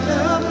but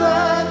the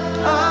blood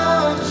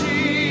of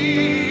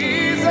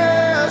Jesus.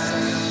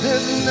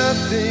 There's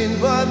nothing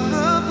but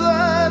the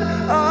blood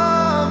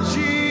of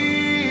Jesus.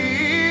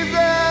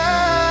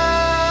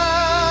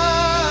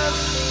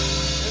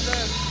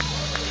 Amen.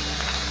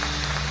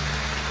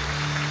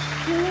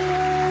 You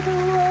were the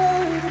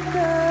Word in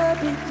the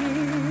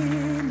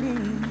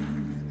beginning,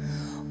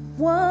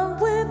 one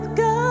with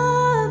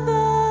God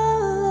the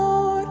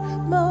Lord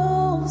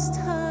Most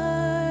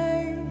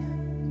High.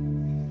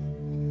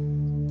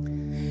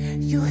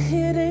 Your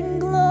hidden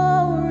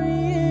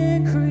glory in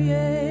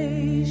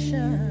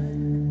creation,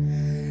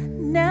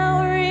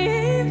 now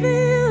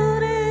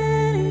revealed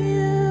in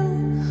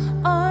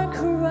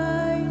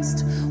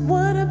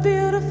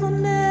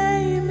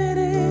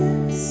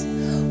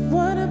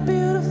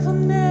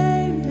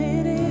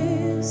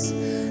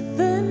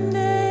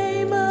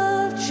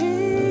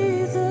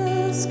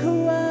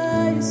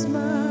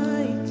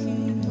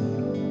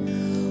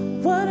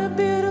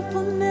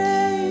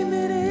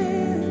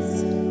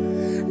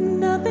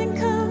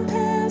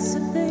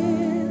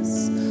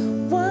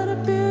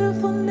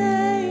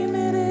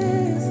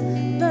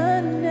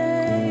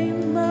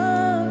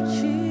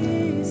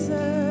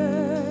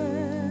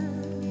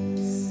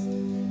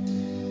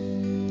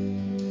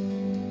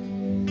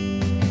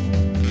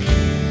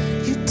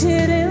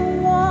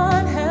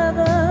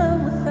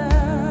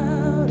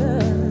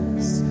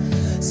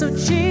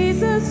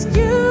Jesus,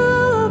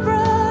 you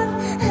brought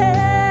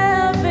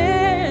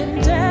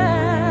heaven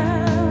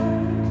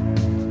down.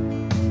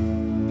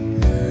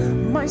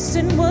 My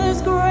sin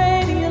was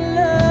great, your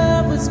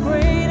love was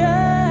greater.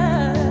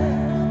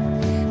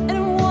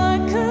 And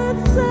what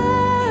could separate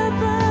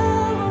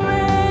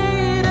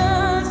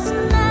us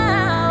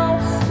now?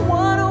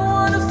 What a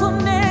wonderful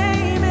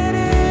name it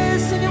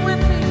is. Sing it with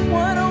me.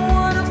 What a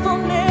wonderful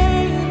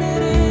name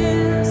it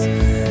is.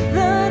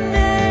 The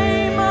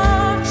name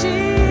of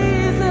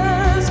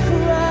Jesus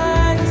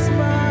Christ,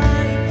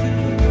 my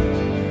King.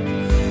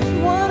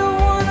 What a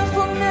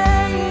wonderful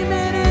name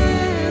it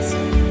is.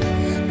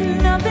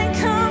 Nothing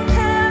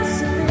compares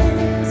to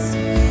this.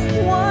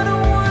 What a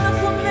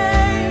wonderful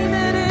name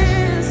it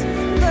is.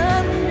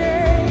 The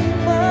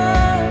name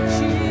of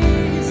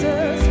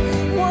Jesus.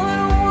 What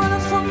a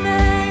wonderful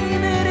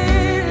name it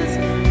is.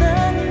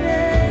 The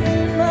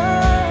name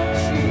of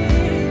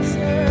Jesus.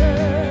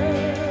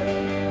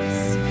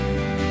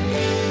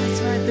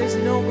 That's right, there's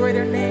no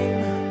greater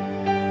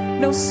name,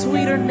 no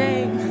sweeter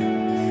name.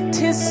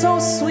 'Tis so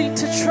sweet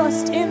to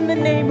trust in the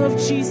name of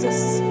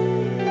Jesus,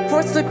 for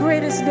it's the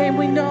greatest name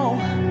we know.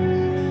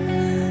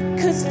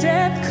 'Cause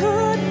death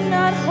could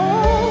not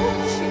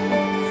hold you,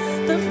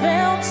 the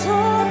veil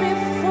tore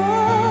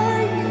before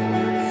you.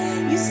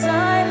 You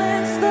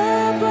silenced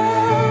the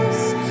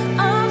boast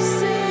of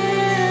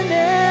sin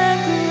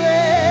and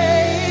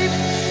grave,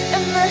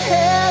 and the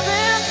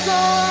heavens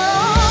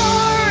are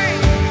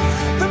roaring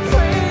the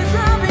praise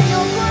of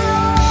your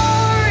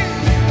glory.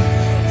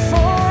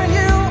 For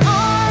you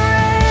are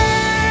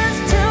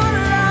raised to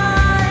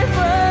life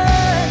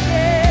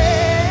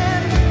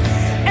again,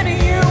 and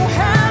you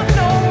have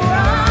no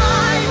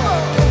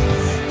rival.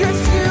 Yes,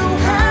 you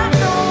have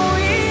no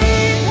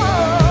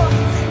equal.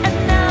 And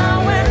now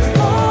and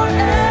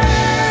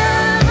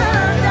forever,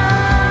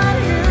 God,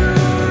 you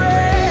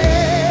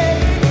reign.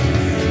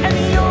 And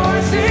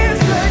yours is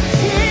the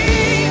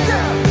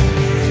kingdom.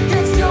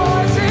 Yes,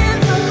 yours is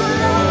the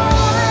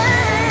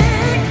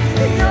glory.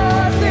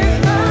 Yours is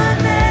the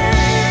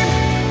name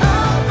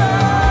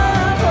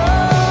above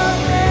all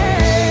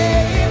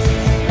names.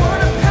 What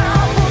a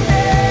powerful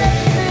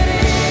name it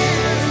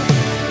is.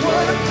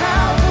 What a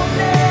powerful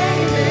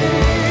name it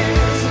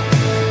is.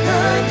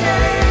 The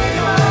name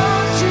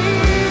of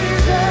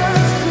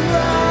Jesus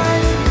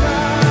Christ,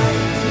 my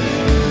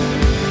King.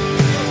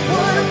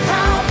 What a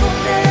powerful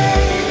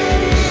name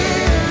it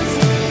is.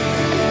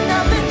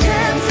 Nothing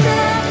can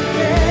stand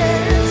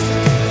against.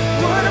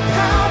 What a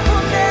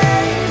powerful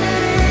name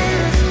it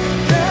is.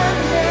 The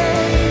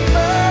name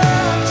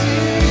of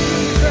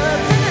Jesus.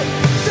 Sing it.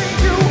 Say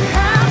you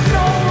have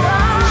no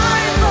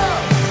rival.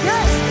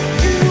 Yes,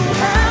 you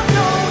have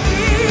no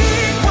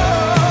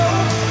equal.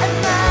 And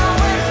now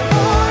and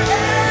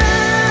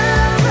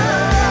forever,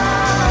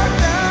 God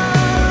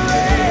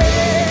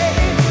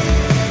reigns.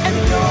 And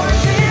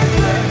yours is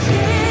the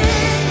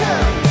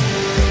kingdom.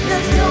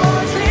 Yes,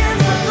 yours is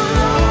the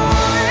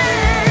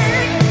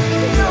glory.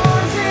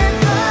 Yours is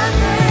the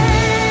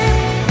name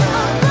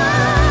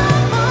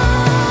above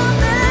all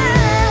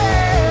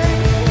names.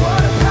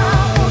 What a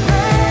powerful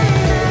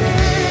name it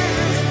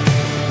is.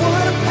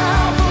 What a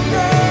powerful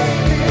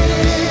name it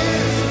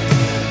is.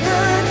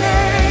 The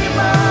name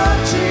of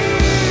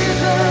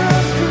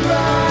Jesus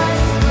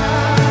Christ,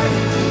 my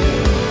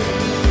King.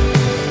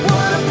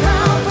 What a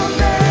powerful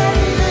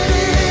name it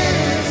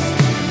is.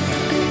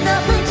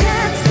 Nothing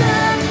can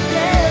stand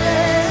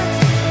against.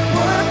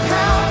 What a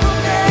powerful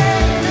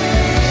name it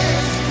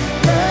is.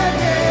 The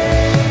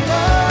name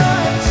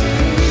of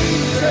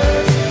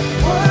Jesus.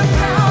 What a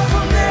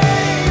powerful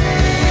name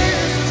it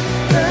is.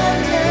 The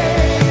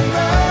name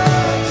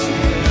of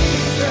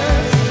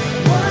Jesus.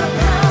 What a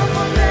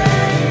powerful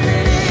name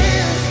it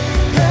is.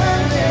 The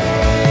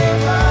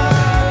name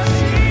of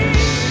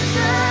Jesus.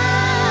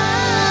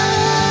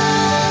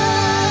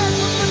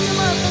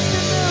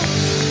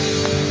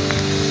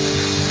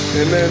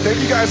 Amen. Thank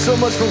you guys so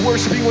much for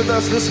worshiping with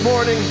us this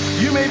morning.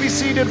 You may be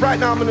seated. Right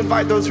now, I'm going to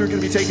invite those who are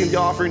going to be taking the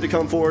offering to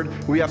come forward.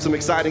 We have some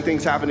exciting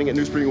things happening at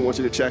New Spring we want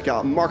you to check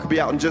out. Mark will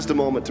be out in just a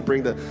moment to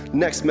bring the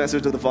next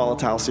message of the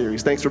Volatile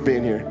series. Thanks for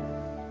being here.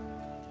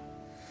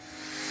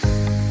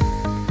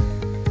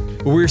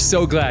 We're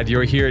so glad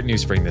you're here at New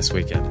Spring this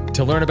weekend.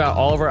 To learn about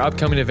all of our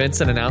upcoming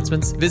events and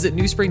announcements, visit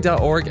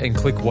newspring.org and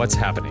click What's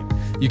Happening.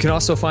 You can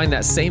also find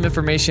that same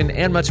information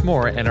and much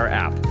more in our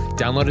app.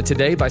 Download it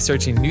today by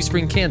searching New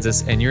Spring,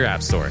 Kansas in your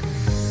app store.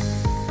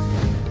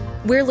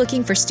 We're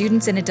looking for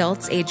students and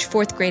adults age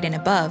 4th grade and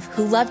above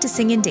who love to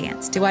sing and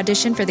dance to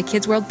audition for the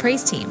Kids World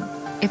Praise Team.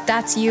 If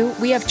that's you,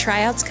 we have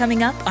tryouts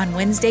coming up on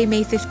Wednesday,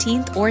 May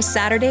 15th or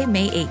Saturday,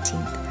 May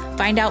 18th.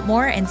 Find out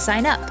more and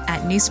sign up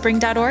at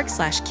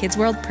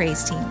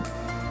newspring.org/kidsworldpraiseteam.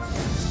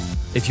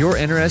 If you're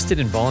interested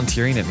in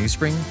volunteering at New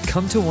Spring,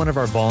 come to one of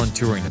our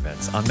volunteering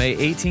events on May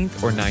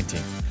 18th or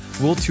 19th.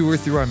 We'll tour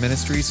through our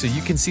ministries so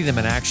you can see them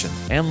in action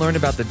and learn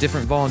about the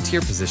different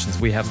volunteer positions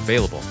we have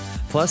available.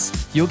 Plus,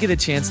 you'll get a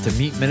chance to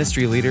meet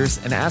ministry leaders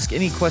and ask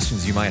any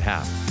questions you might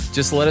have.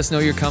 Just let us know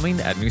you're coming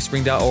at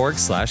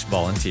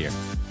newspring.org/volunteer.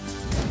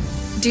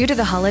 Due to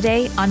the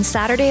holiday, on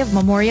Saturday of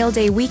Memorial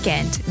Day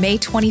weekend, May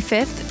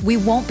 25th, we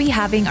won't be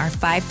having our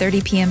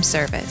 5:30 p.m.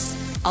 service.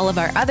 All of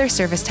our other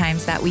service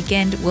times that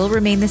weekend will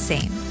remain the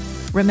same.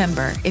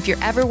 Remember, if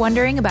you're ever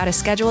wondering about a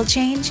schedule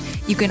change,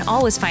 you can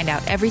always find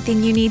out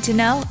everything you need to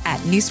know at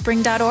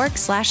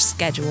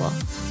newspring.org/schedule.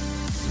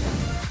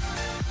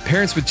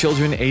 Parents with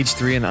children age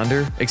 3 and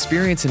under,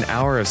 experience an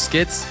hour of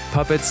skits,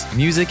 puppets,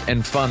 music,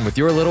 and fun with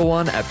your little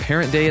one at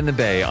Parent Day in the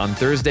Bay on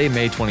Thursday,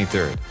 May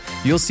 23rd.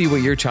 You'll see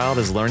what your child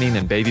is learning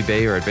in Baby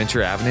Bay or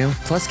Adventure Avenue,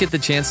 plus get the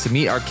chance to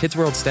meet our Kids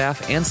World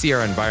staff and see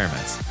our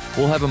environments.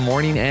 We'll have a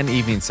morning and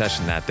evening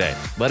session that day.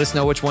 Let us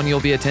know which one you'll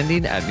be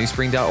attending at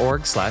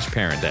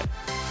newspring.org/Parent Day.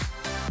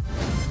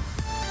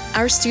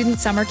 Our student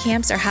summer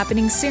camps are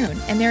happening soon,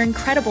 and they're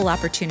incredible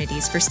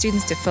opportunities for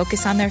students to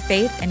focus on their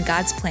faith and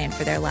God's plan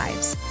for their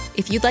lives.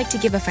 If you'd like to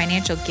give a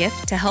financial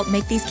gift to help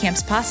make these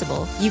camps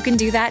possible, you can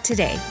do that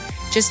today.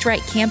 Just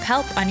write Camp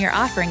Help on your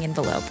offering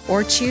envelope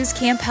or choose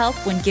Camp Help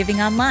when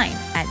giving online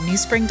at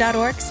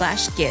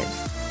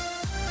newspring.org/give.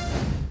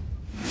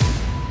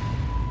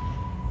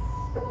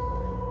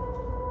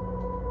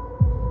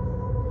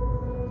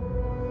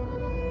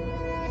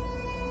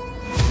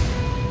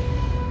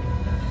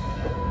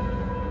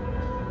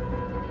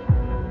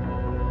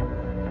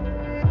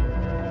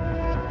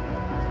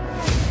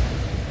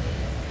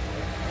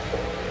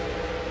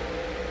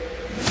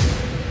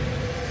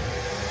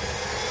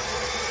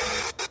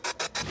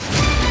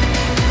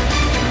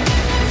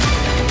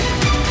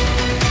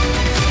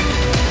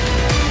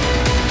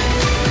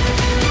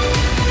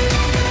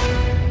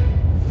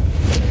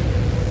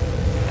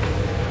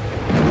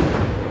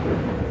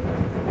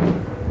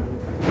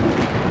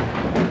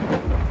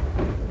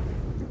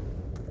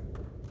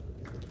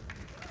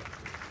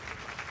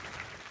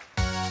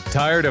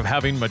 Tired of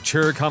having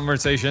mature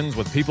conversations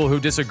with people who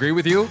disagree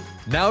with you?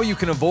 Now you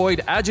can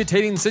avoid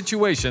agitating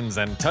situations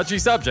and touchy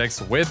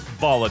subjects with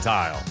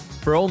Volatile.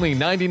 For only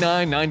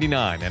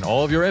 $99.99 and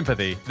all of your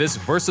empathy, this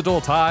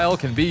versatile tile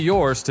can be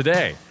yours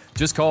today.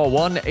 Just call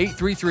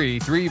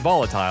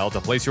 1-833-3-VOLATILE to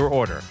place your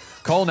order.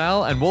 Call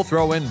now and we'll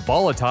throw in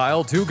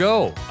Volatile to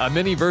go, a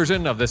mini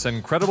version of this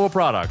incredible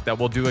product that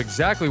will do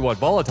exactly what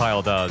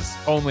Volatile does,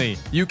 only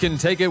you can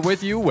take it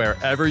with you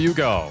wherever you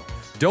go.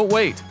 Don't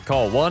wait.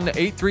 Call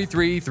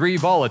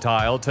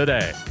 1-833-3-VOLATILE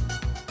today.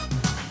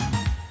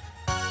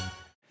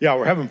 Yeah,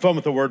 we're having fun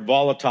with the word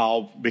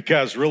volatile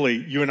because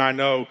really you and I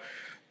know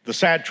the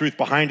sad truth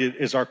behind it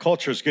is our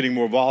culture is getting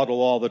more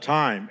volatile all the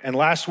time. And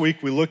last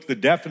week we looked at the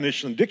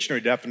definition, the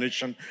dictionary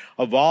definition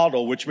of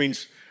volatile, which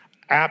means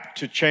apt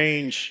to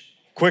change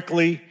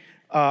quickly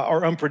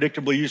or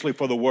unpredictably, usually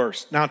for the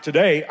worse. Now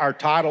today, our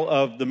title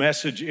of the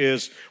message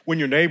is When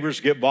Your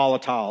Neighbors Get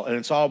Volatile, and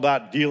it's all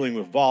about dealing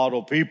with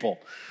volatile people.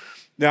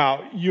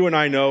 Now, you and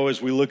I know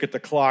as we look at the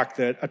clock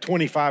that a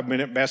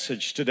 25-minute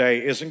message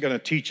today isn't going to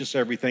teach us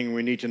everything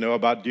we need to know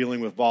about dealing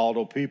with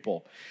volatile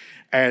people.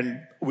 And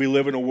we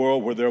live in a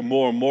world where there are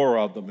more and more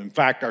of them. In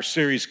fact, our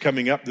series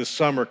coming up this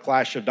summer,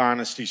 Clash of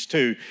Dynasties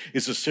 2,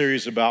 is a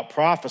series about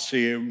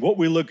prophecy. And what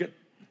we look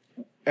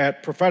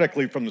at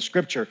prophetically from the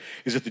scripture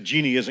is that the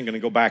genie isn't going to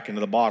go back into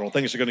the bottle.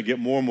 Things are going to get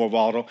more and more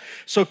volatile.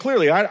 So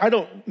clearly, I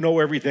don't know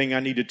everything I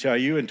need to tell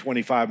you in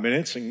 25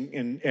 minutes,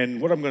 and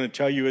what I'm going to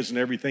tell you isn't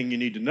everything you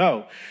need to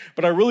know.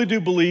 But I really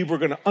do believe we're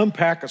going to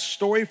unpack a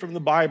story from the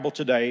Bible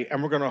today,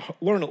 and we're going to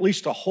learn at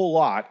least a whole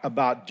lot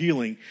about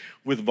dealing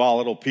with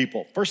volatile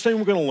people. First thing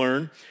we're going to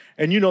learn,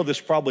 and you know this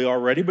probably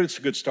already, but it's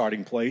a good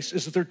starting place,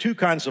 is that there are two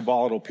kinds of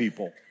volatile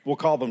people. We'll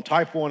call them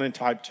type 1 and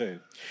type 2.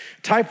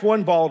 Type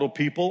 1 volatile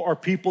people are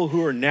people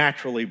who are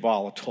naturally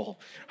volatile.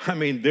 I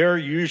mean, they're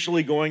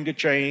usually going to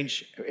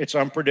change. It's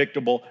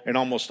unpredictable and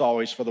almost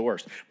always for the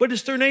worst. But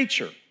it's their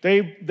nature.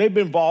 They've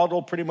been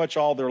volatile pretty much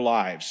all their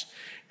lives.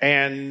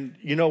 And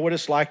you know what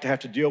it's like to have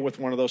to deal with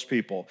one of those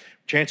people.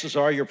 Chances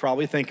are you're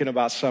probably thinking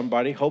about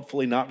somebody,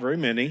 hopefully not very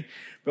many,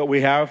 but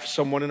we have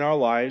someone in our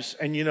lives,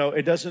 and you know,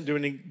 it doesn't do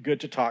any good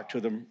to talk to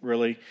them,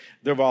 really.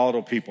 They're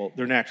volatile people.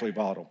 They're naturally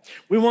volatile.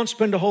 We won't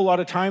spend a whole lot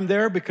of time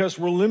there because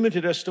we're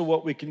limited as to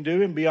what we can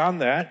do, and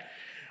beyond that,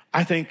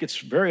 I think it's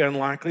very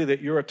unlikely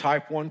that you're a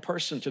type 1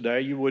 person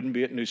today. You wouldn't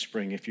be at New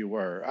Spring if you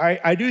were.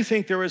 I do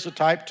think there is a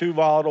type 2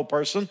 volatile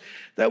person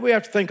that we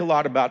have to think a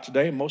lot about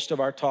today. Most of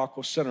our talk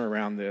will center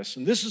around this.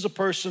 And this is a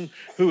person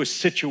who is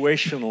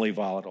situationally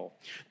volatile.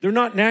 They're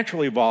not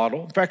naturally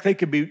volatile. In fact, they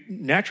could be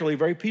naturally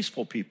very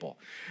peaceful people.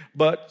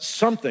 But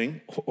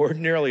something,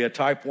 ordinarily a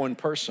type 1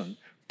 person,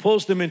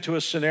 pulls them into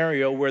a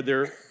scenario where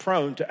they're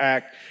prone to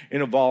act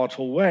in a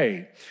volatile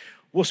way.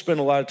 We'll spend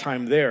a lot of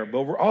time there,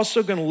 but we're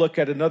also going to look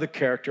at another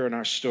character in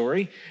our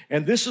story,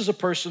 and this is a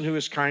person who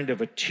is kind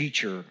of a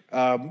teacher.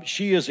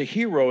 She is a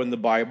hero in the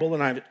Bible,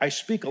 and I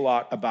speak a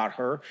lot about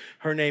her.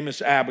 Her name is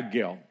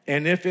Abigail,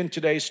 and if in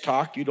today's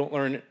talk you don't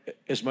learn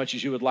as much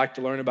as you would like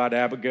to learn about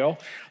Abigail,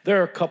 there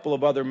are a couple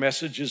of other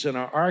messages in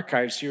our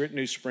archives here at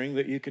New Spring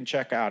that you can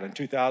check out. In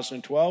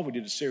 2012, we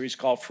did a series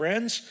called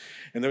Friends,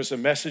 and there's a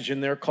message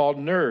in there called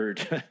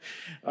Nerd.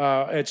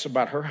 It's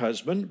about her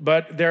husband,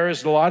 but there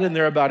is a lot in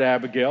there about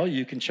Abigail.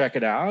 You can check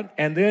it out.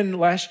 And then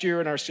last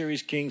year in our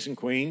series, Kings and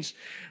Queens,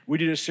 we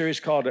did a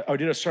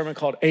sermon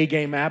called A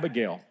Game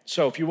Abigail.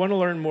 So if you want to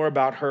learn more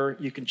about her,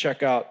 you can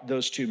check out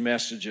those two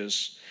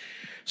messages.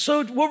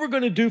 So what we're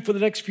going to do for the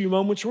next few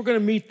moments, we're going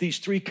to meet these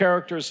three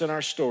characters in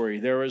our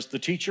story. There is the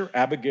teacher,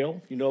 Abigail.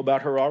 You know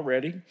about her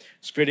already.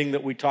 It's fitting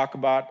that we talk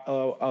about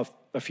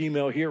a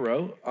female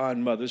hero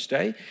on Mother's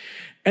Day.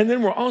 And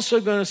then we're also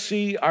going to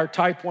see our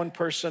type 1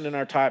 person and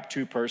our type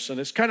 2 person.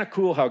 It's kind of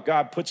cool how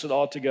God puts it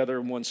all together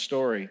in one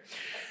story.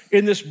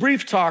 In this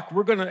brief talk,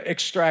 we're going to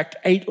extract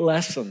 8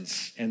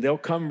 lessons, and they'll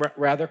come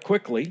rather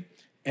quickly.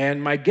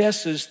 And my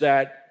guess is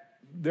that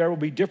there will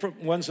be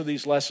different ones of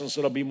these lessons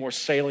that'll be more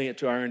salient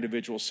to our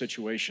individual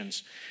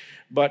situations.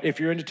 But if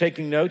you're into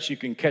taking notes, you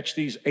can catch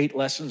these 8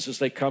 lessons as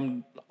they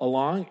come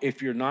along.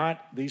 If you're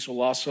not, these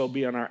will also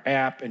be on our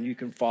app, and you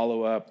can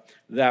follow up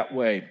that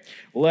way.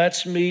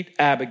 Let's meet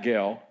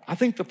Abigail. I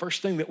think the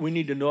first thing that we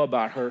need to know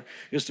about her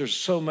is there's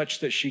so much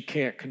that she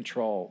can't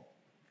control.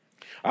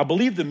 I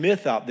believe the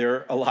myth out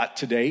there a lot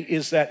today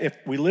is that if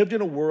we lived in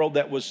a world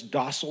that was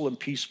docile and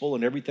peaceful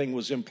and everything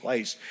was in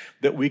place,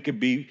 that we could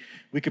be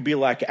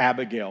like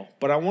Abigail.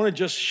 But I want to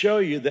just show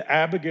you that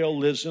Abigail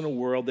lives in a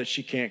world that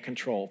she can't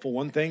control. For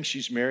one thing,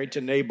 she's married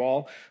to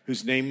Nabal,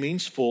 whose name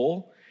means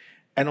fool.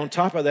 And on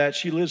top of that,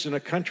 she lives in a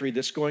country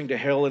that's going to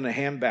hell in a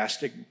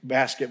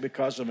handbasket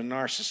because of a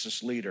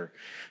narcissist leader.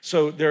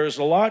 So there's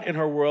a lot in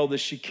her world that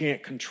she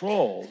can't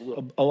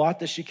control, a lot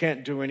that she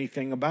can't do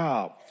anything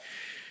about.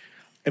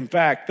 In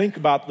fact, think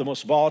about the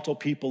most volatile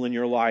people in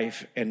your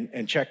life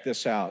and check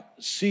this out.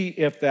 See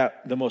if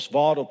the most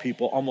volatile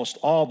people, almost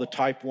all the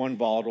type 1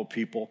 volatile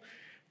people,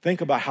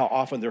 think about how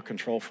often they're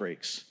control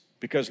freaks.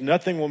 Because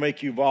nothing will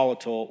make you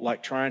volatile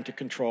like trying to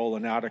control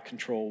an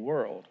out-of-control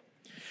world.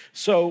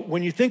 So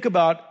when you think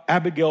about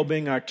Abigail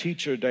being our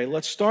teacher today,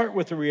 let's start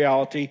with the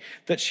reality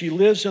that she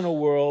lives in a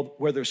world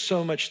where there's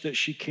so much that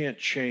she can't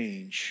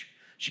change.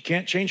 She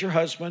can't change her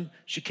husband.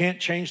 She can't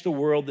change the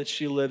world that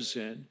she lives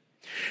in.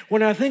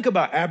 When I think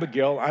about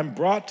Abigail, I'm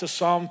brought to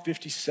Psalm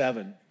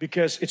 57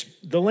 because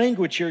the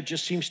language here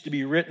just seems to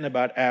be written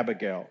about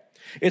Abigail.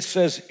 It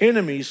says,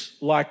 enemies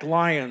like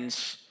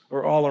lions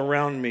are all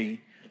around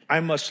me.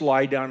 I must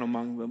lie down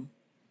among them.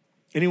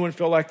 Anyone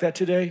feel like that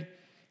today?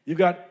 You've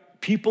got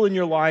people in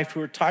your life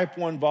who are type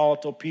 1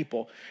 volatile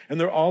people, and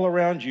they're all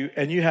around you,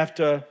 and you have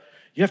to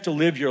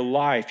live your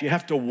life. You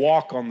have to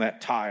walk on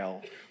that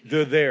tile.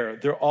 They're there.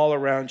 They're all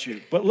around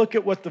you. But look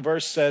at what the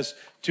verse says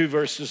 2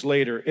 verses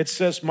later. It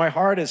says, my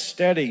heart is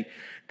steady.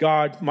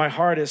 God, my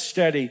heart is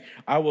steady.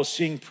 I will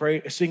sing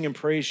and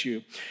praise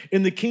you.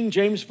 In the King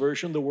James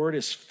Version, the word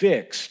is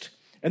fixed.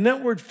 And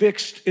that word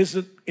fixed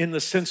isn't in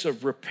the sense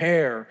of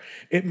repair.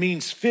 It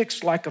means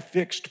fixed like a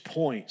fixed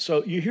point.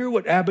 So you hear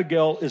what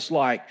Abigail is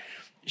like.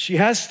 She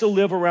has to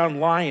live around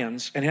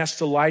lions and has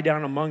to lie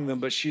down among them,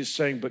 but she's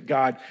saying, but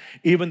God,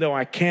 even though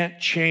I can't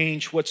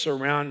change what's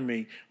around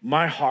me,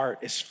 my heart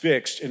is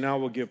fixed and I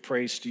will give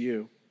praise to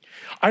you.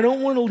 I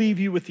don't want to leave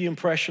you with the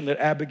impression that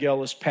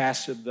Abigail is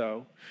passive,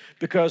 though,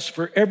 because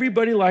for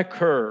everybody like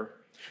her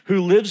who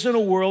lives in a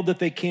world that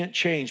they can't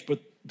change, but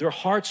their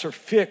hearts are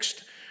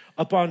fixed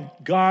upon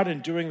God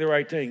and doing the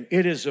right thing,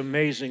 it is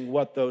amazing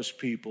what those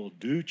people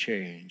do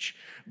change.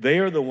 They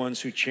are the ones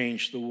who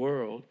change the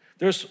world.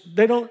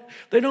 They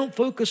don't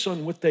focus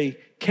on what they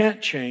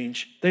can't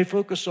change. They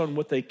focus on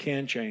what they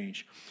can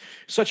change.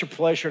 Such a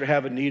pleasure to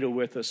have Anita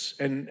with us.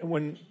 And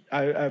when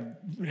I've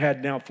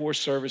had now 4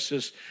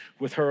 services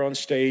with her on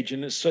stage,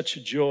 and it's such a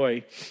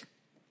joy.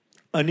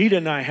 Anita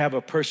and I have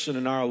a person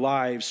in our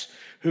lives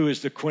who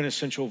is the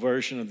quintessential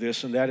version of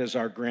this, and that is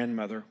our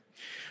grandmother.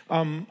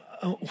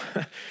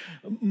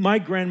 My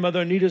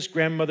grandmother, Anita's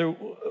grandmother,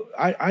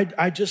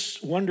 I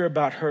just wonder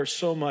about her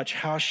so much,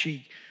 how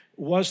she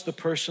was the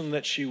person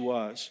that she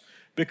was,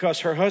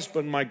 because her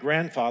husband, my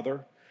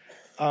grandfather,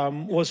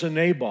 was a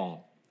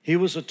Nabal. He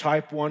was a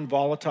type 1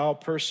 volatile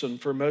person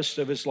for most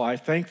of his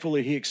life.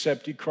 Thankfully, he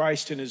accepted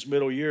Christ in his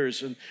middle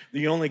years, and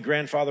the only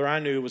grandfather I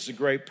knew was a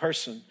great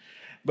person.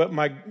 But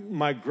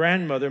my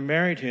grandmother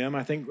married him,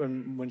 I think,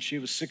 when she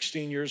was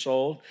 16 years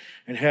old,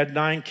 and had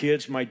 9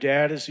 kids. My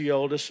dad is the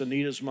oldest.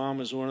 Anita's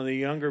mom is one of the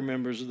younger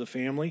members of the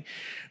family.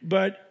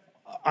 But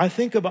I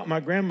think about my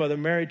grandmother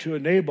married to a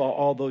Nabal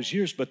all those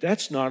years, but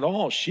that's not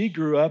all. She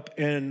grew up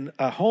in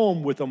a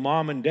home with a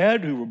mom and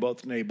dad who were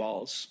both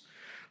Nabals.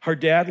 Her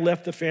dad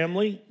left the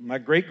family. My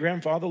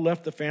great-grandfather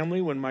left the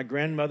family when my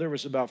grandmother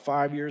was about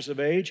 5 years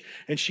of age,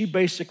 and she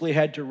basically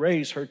had to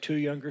raise her 2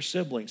 younger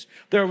siblings.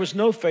 There was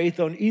no faith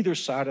on either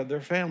side of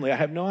their family. I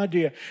have no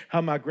idea how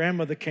my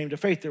grandmother came to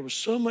faith. There was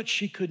so much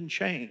she couldn't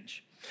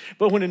change.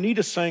 But when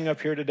Anita sang up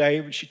here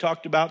today, she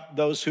talked about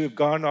those who have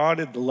gone on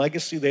and the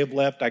legacy they've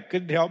left, I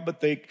couldn't help but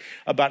think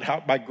about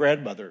how my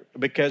grandmother,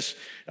 because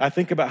I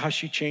think about how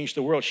she changed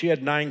the world. She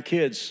had 9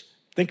 kids.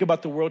 Think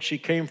about the world she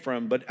came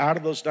from, but out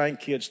of those 9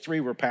 kids,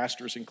 3 were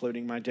pastors,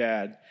 including my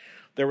dad.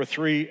 There were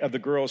 3 of the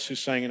girls who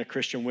sang in a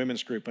Christian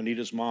women's group.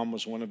 Anita's mom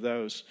was one of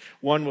those.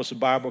 One was a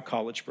Bible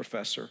college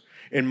professor.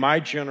 In my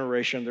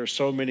generation, there's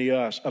so many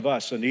of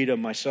us, Anita,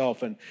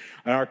 myself, and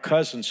our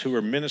cousins who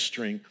are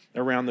ministering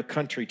around the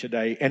country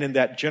today. And in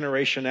that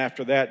generation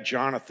after that,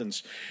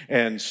 Jonathan's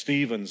and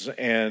Stephen's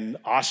and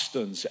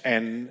Austin's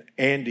and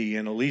Andy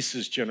and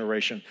Elisa's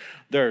generation,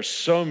 there are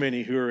so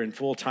many who are in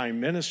full-time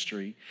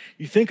ministry.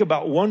 You think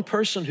about one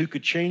person who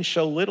could change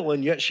so little,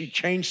 and yet she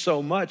changed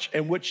so much,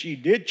 and what she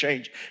did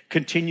change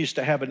continues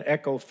to have an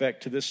echo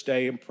effect to this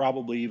day and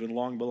probably even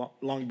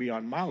long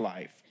beyond my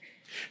life.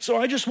 So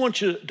I just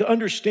want you to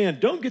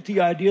understand, don't get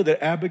the idea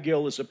that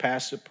Abigail is a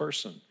passive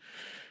person.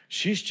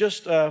 She's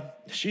a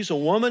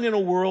woman in a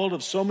world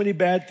of so many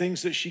bad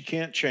things that she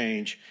can't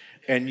change,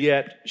 and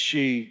yet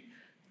she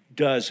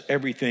does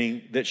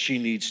everything that she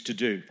needs to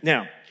do.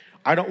 Now,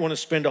 I don't want to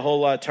spend a whole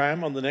lot of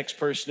time on the next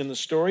person in the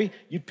story.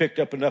 You picked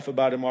up enough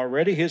about him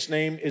already. His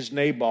name is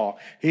Nabal.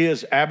 He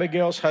is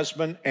Abigail's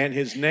husband, and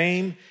his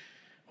name,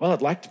 well,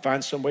 I'd like to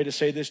find some way to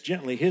say this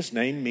gently. His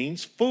name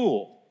means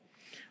fool.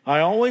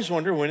 I always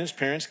wonder when his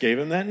parents gave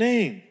him that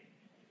name.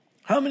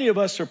 How many of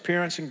us are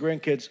parents and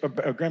grandkids,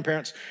 or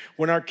grandparents,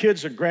 when our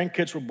kids or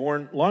grandkids were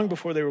born, long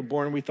before they were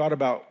born, we thought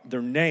about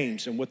their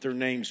names and what their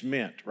names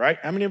meant, right?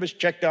 How many of us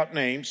checked out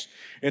names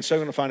and so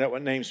going to find out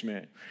what names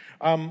meant?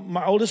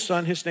 My oldest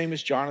son, his name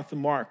is Jonathan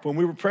Mark. When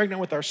we were pregnant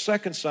with our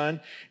second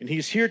son, and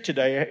he's here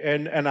today,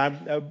 and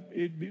I'm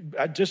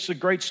just a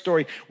great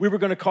story. We were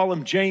going to call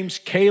him James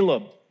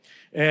Caleb,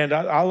 and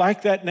I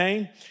like that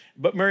name.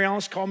 But Mary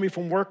Alice called me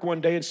from work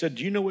one day and said,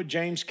 do you know what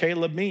James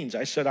Caleb means?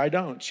 I said, I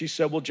don't. She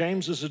said, well,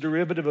 James is a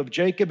derivative of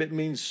Jacob. It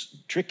means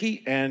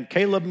tricky, and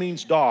Caleb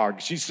means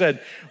dog. She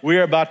said,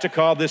 we're about to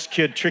call this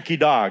kid Tricky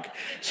Dog.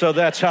 So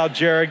that's how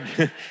Jared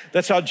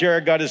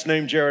got his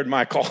name, Jared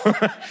Michael.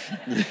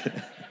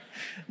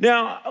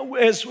 Now,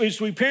 as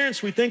we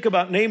parents, we think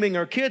about naming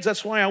our kids.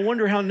 That's why I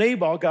wonder how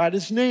Nabal got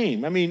his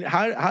name. I mean,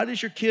 how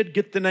does your kid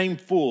get the name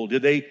Fool?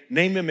 Did they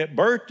name him at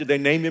birth? Did they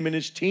name him in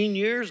his teen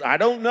years? I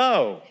don't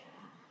know.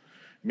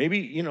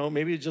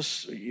 Maybe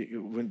just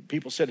when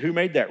people said, who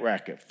made that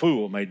racket?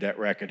 Fool made that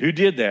racket. Who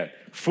did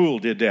that? Fool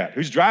did that.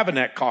 Who's driving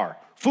that car?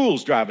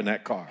 Fool's driving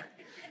that car.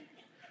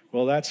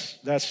 Well,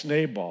 that's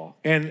Nabal.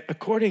 And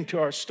according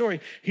to our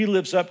story, he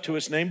lives up to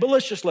his name. But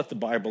let's just let the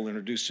Bible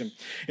introduce him.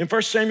 In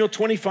 1 Samuel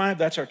 25,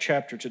 that's our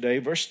chapter today,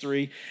 verse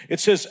 3, it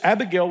says,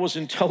 Abigail was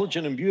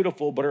intelligent and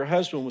beautiful, but her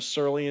husband was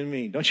surly and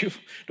mean. Don't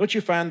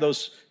you find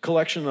those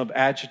collection of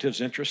adjectives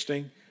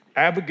interesting?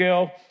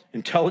 Abigail,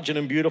 intelligent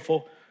and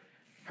beautiful.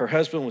 Her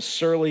husband was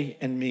surly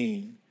and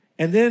mean.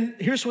 And then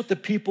here's what the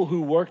people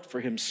who worked for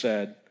him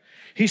said.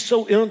 He's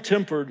so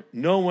ill-tempered,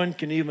 no one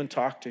can even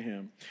talk to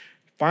him.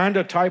 Find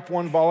a type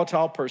 1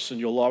 volatile person,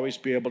 you'll always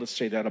be able to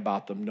say that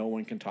about them. No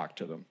one can talk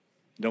to them.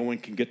 No one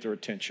can get their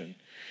attention.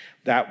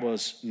 That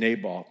was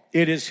Nabal.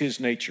 It is his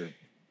nature.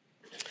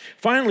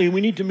 Finally, we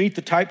need to meet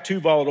the type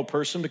 2 volatile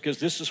person because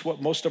this is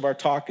what most of our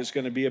talk is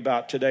going to be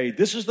about today.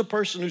 This is the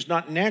person who's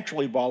not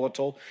naturally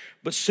volatile,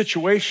 but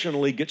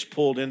situationally gets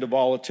pulled into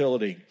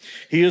volatility.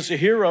 He is a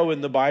hero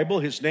in the Bible.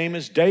 His name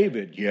is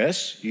David.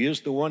 Yes, he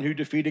is the one who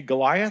defeated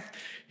Goliath.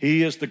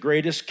 He is the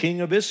greatest king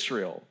of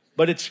Israel.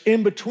 But it's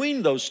in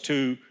between those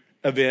two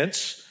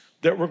events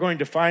that we're going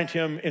to find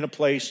him in a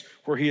place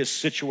where he is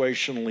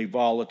situationally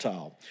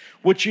volatile.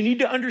 What you need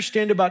to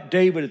understand about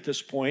David at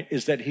this point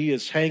is that he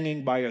is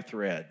hanging by a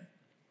thread.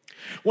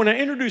 When I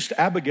introduced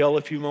Abigail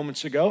a few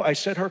moments ago, I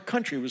said her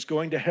country was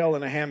going to hell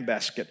in a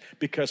handbasket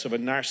because of a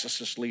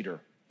narcissist leader.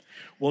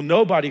 Well,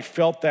 nobody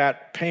felt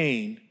that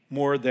pain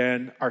more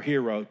than our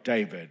hero,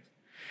 David.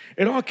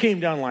 It all came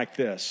down like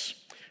this.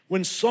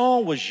 When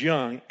Saul was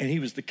young and he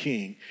was the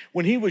king,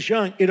 when he was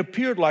young, it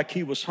appeared like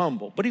he was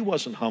humble, but he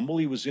wasn't humble,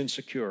 he was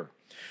insecure.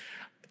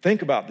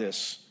 Think about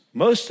this.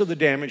 Most of the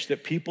damage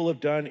that people have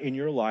done in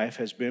your life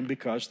has been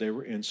because they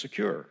were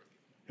insecure.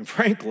 And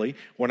frankly,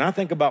 when I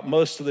think about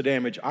most of the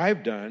damage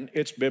I've done,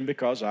 it's been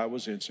because I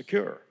was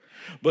insecure.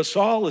 But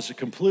Saul is a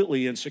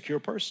completely insecure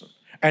person.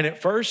 And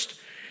at first,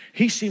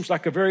 he seems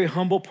like a very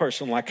humble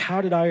person, like,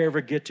 how did I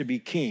ever get to be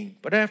king?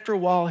 But after a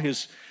while,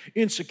 his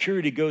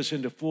insecurity goes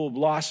into full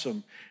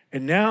blossom.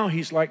 And now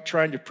he's like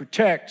trying to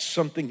protect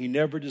something he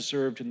never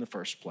deserved in the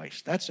first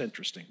place. That's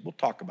interesting. We'll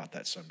talk about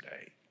that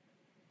someday.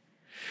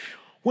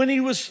 When he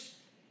was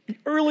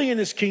early in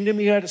his kingdom,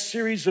 he had a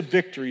series of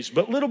victories,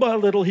 but little by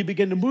little, he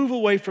began to move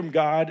away from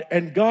God,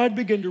 and God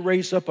began to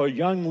raise up a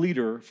young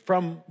leader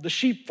from the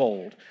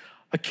sheepfold,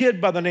 a kid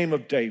by the name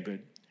of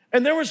David.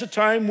 And there was a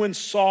time when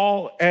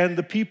Saul and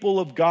the people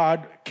of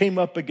God came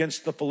up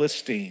against the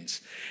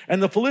Philistines.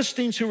 And the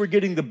Philistines, who were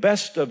getting the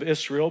best of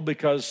Israel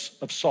because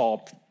of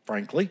Saul,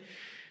 frankly,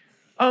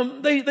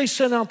 they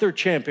sent out their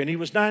champion. He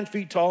was 9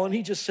 feet tall, and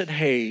he just said,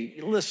 hey,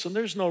 listen,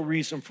 there's no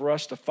reason for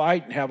us to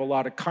fight and have a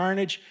lot of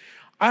carnage.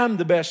 I'm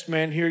the best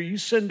man here. You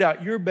send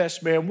out your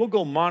best man. We'll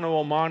go mano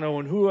a mano,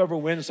 and whoever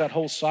wins, that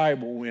whole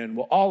side will win.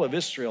 Well, all of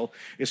Israel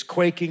is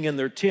quaking in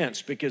their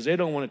tents because they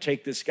don't want to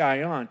take this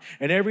guy on.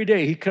 And every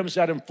day he comes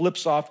out and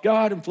flips off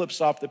God and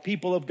flips off the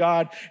people of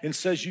God and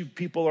says, you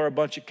people are a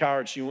bunch of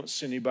cowards. You won't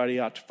send anybody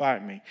out to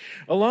fight me.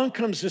 Along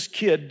comes this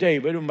kid,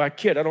 David. And by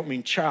kid, I don't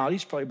mean child.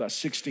 He's probably about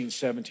 16,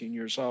 17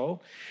 years old.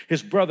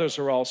 His brothers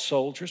are all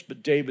soldiers,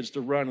 but David's the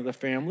run of the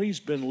family.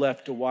 He's been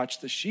left to watch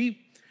the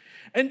sheep.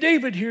 And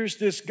David hears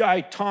this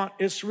guy taunt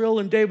Israel,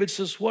 and David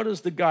says, what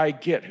does the guy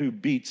get who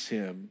beats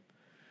him?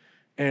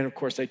 And of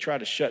course, they try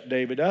to shut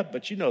David up,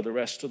 but you know the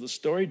rest of the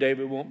story.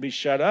 David won't be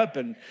shut up,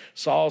 and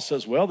Saul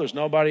says, well, there's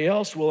nobody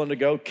else willing to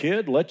go.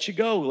 Kid, let you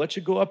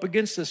go up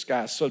against this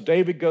guy. So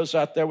David goes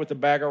out there with a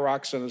bag of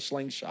rocks and a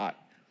slingshot.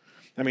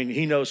 I mean,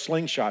 he knows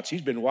slingshots.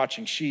 He's been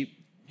watching sheep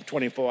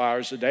 24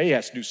 hours a day. He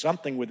has to do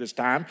something with his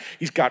time.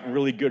 He's gotten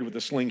really good with a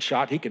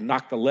slingshot. He can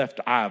knock the left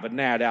eye of a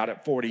gnat out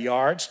at 40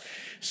 yards.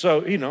 So,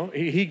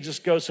 he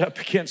just goes up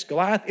against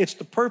Goliath. It's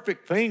the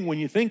perfect thing when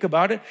you think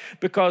about it,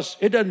 because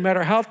it doesn't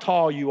matter how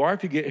tall you are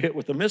if you get hit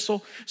with a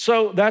missile.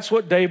 So that's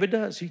what David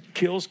does. He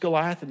kills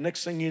Goliath, and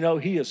next thing you know,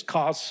 he is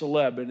cause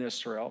celeb in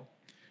Israel.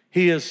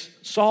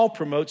 Saul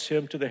promotes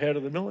him to the head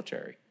of the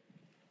military.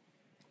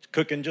 It's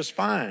cooking just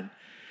fine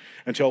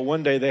until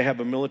one day they have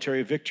a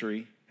military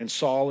victory. And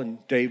Saul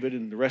and David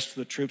and the rest of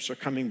the troops are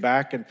coming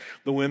back, and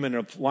the women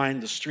have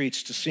lined the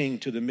streets to sing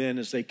to the men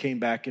as they came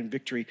back in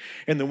victory.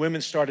 And the women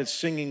started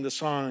singing the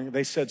song.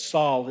 They said,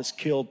 Saul has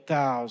killed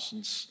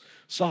thousands.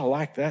 Saul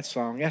liked that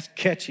song. That's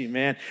catchy,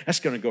 man. That's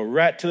going to go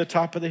right to the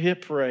top of the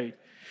hit parade.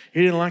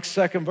 He didn't like the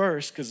second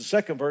verse, because the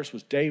second verse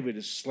was David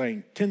is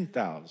slaying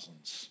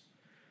 10,000s.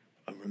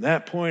 From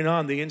that point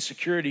on, the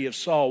insecurity of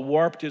Saul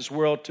warped his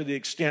world to the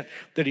extent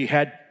that he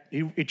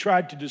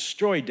tried to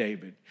destroy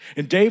David.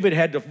 And David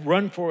had to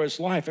run for his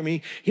life. I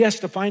mean, he has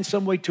to find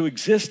some way to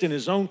exist in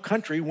his own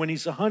country when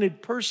he's a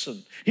hunted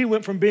person. He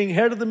went from being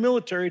head of the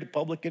military to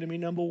public enemy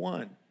number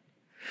one.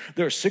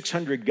 There are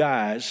 600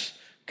 guys,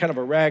 kind of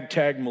a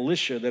ragtag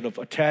militia, that have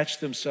attached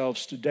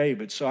themselves to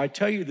David. So I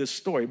tell you this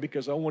story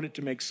because I want it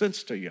to make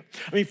sense to you.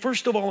 I mean,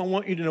 first of all, I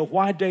want you to know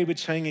why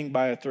David's hanging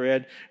by a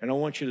thread, and I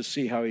want you to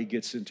see how he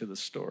gets into the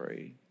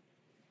story.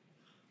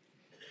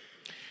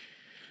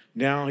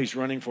 Now he's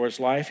running for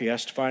his life. He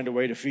has to find a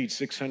way to feed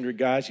 600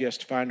 guys. He has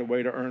to find a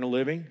way to earn a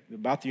living.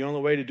 About the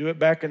only way to do it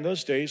back in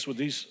those days was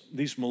these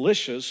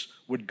militias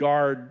would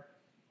guard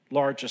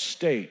large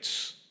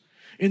estates.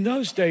 In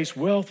those days,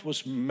 wealth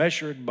was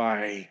measured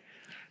by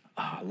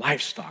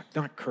livestock,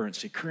 not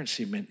currency.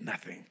 Currency meant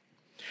nothing.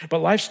 But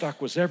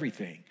livestock was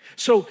everything.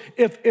 So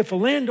if a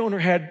landowner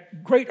had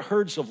great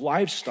herds of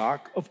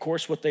livestock, of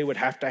course, what they would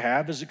have to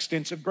have is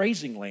extensive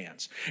grazing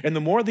lands. And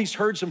the more these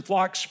herds and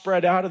flocks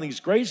spread out in these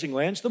grazing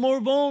lands, the more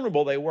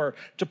vulnerable they were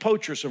to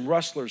poachers and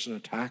rustlers and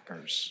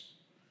attackers.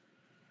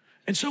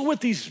 And so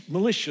what these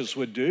militias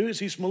would do is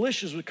these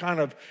militias would kind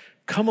of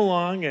come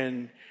along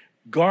and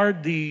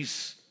guard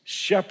these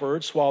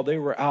shepherds while they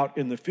were out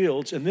in the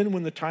fields. And then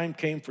when the time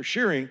came for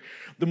shearing,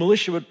 the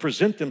militia would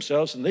present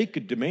themselves and they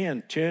could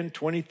demand 10,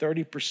 20,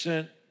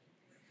 30%.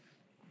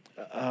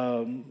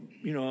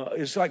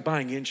 It's like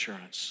buying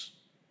insurance.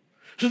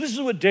 So this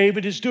is what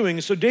David is doing.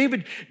 So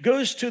David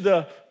goes to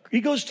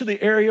the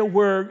area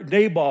where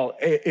Nabal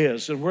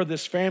is and where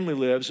this family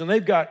lives, and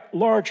they've got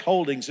large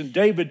holdings, and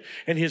David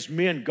and his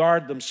men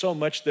guard them so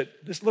much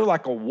that they're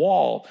like a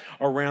wall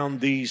around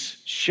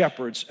these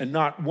shepherds, and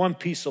not one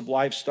piece of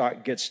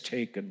livestock gets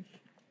taken.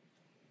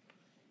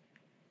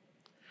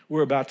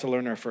 We're about to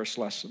learn our first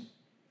lesson.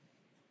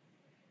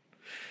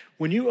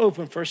 When you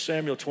open 1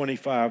 Samuel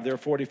 25, there are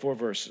 44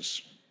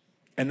 verses,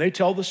 and they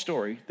tell the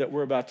story that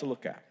we're about to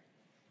look at.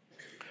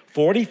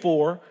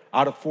 44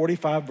 out of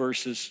 45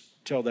 verses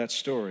tell that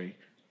story,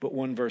 but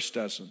one verse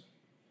doesn't.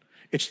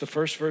 It's the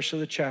first verse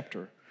of the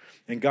chapter.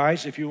 And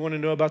guys, if you want to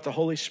know about the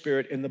Holy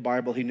Spirit in the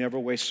Bible, he never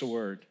wastes a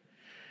word.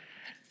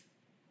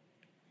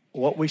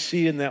 What we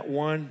see in that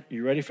one,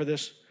 you ready for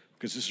this?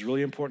 Because this is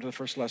really important to the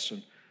first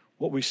lesson.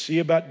 What we see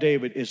about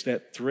David is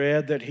that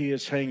thread that he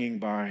is hanging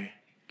by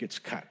gets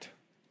cut.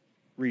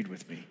 Read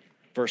with me.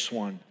 Verse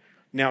 1.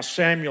 Now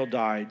Samuel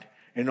died,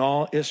 and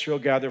all Israel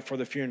gathered for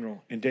the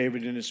funeral, and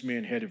David and his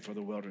men headed for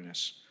the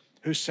wilderness.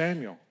 Who's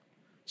Samuel?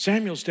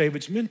 Samuel's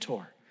David's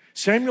mentor.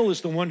 Samuel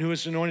is the one who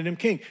has anointed him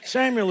king.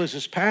 Samuel is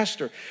his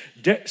pastor.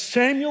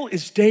 Samuel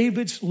is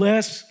David's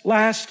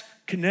last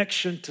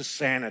connection to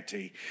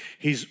sanity.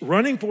 He's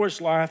running for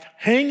his life,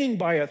 hanging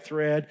by a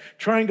thread,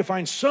 trying to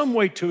find some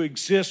way to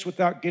exist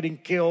without getting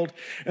killed.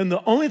 And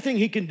the only thing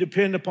he can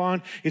depend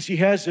upon is he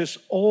has this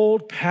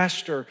old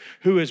pastor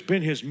who has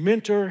been his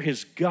mentor,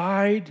 his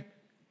guide.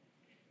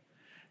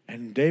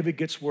 And David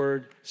gets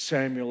word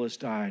Samuel has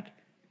died.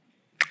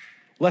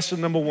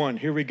 Lesson number 1,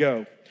 here we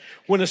go.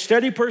 When a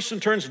steady person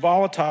turns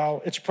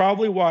volatile, it's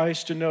probably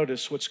wise to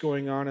notice what's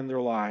going on in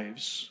their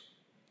lives.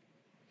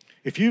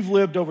 If you've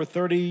lived over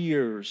 30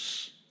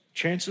 years,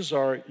 chances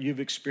are you've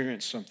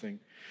experienced something.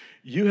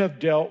 You have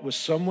dealt with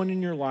someone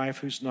in your life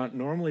who's not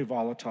normally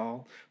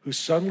volatile, who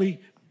suddenly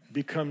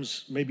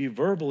becomes maybe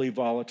verbally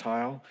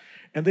volatile,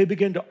 and they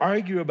begin to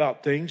argue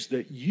about things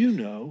that you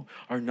know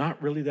are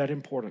not really that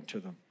important to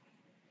them.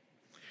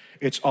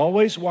 It's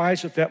always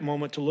wise at that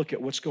moment to look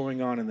at what's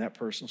going on in that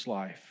person's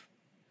life.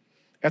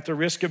 At the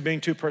risk of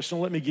being too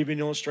personal, let me give you an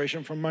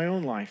illustration from my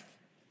own life.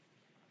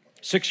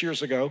 6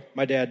 years ago,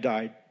 my dad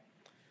died.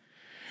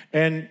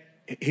 And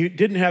he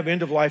didn't have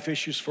end-of-life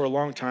issues for a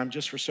long time,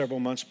 just for several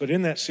months. But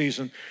in that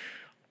season,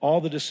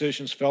 all the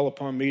decisions fell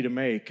upon me to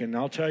make. And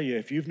I'll tell you,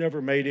 if you've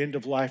never made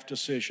end-of-life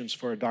decisions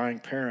for a dying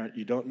parent,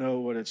 you don't know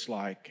what it's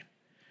like.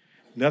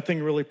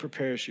 Nothing really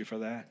prepares you for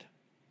that.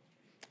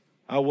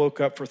 I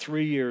woke up for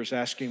 3 years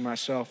asking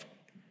myself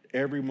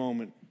every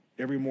moment,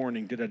 every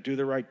morning, did I do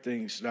the right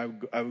things? I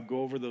would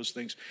go over those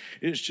things.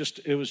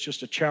 It was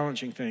just a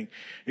challenging thing,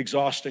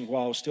 exhausting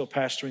while I was still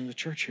pastoring the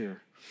church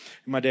here.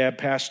 My dad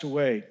passed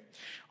away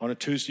on a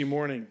Tuesday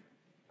morning.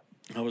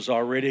 I was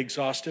already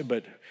exhausted,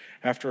 but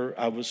after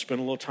I was spent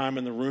a little time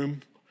in the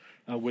room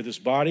with his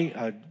body,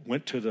 I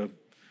went to the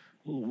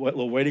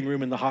little waiting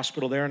room in the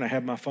hospital there, and I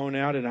had my phone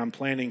out, and I'm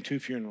planning 2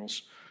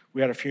 funerals. We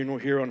had a funeral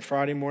here on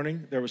Friday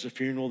morning. There was a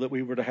funeral that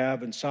we were to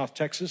have in South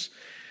Texas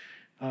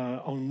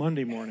on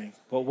Monday morning.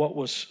 But what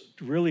was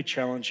really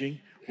challenging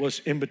was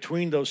in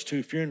between those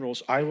 2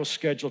 funerals, I was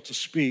scheduled to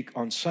speak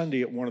on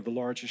Sunday at one of the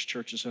largest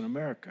churches in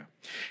America.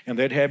 And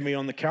they'd had me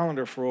on the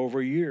calendar for over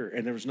a year,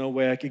 and there was no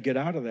way I could get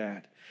out of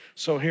that.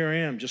 So here I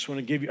am, just want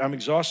to give you, I'm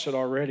exhausted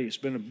already. It's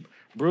been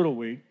a brutal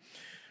week.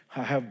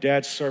 I have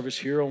dad's service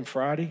here on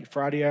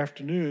Friday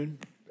afternoon.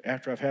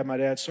 After I've had my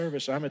dad's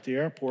service, I'm at the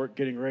airport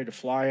getting ready to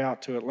fly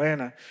out to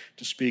Atlanta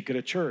to speak at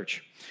a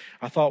church.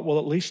 I thought, well,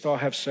 at least I'll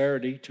have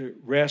Saturday to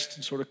rest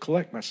and sort of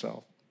collect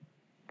myself.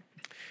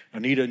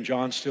 Anita and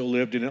John still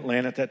lived in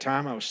Atlanta at that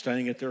time. I was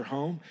staying at their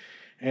home,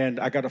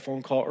 and I got a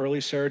phone call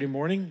early Saturday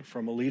morning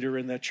from a leader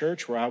in that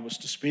church where I was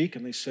to speak,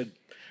 and they said,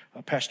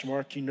 Pastor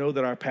Mark, you know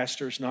that our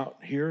pastor is not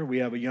here. We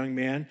have a young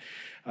man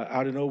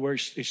out of nowhere.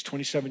 He's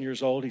 27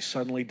 years old. He's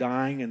suddenly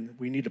dying, and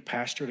we need a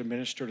pastor to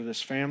minister to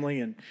this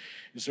family. And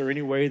is there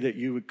any way that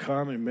you would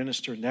come and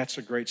minister? And that's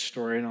a great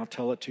story, and I'll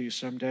tell it to you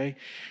someday.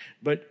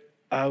 But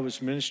I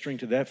was ministering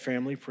to that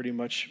family pretty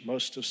much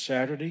most of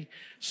Saturday.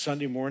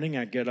 Sunday morning,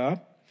 I get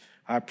up.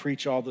 I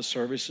preach all the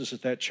services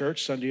at that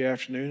church. Sunday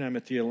afternoon, I'm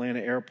at the Atlanta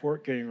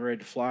airport getting ready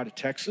to fly to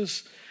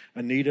Texas.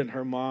 Anita and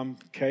her mom,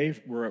 Kay,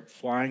 were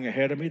flying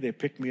ahead of me. They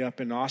picked me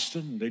up in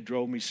Austin. They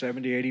drove me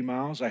 70, 80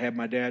 miles. I had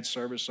my dad's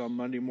service on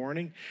Monday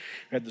morning.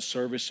 Had the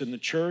service in the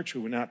church.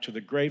 We went out to the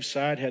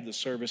graveside, had the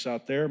service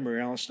out there.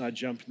 Mary Alice and I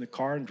jumped in the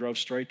car and drove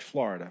straight to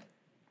Florida.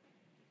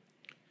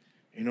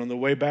 And on the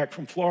way back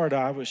from Florida,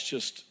 I was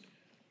just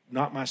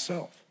not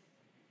myself.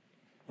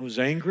 I was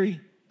angry.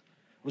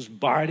 I was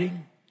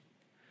biting.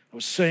 I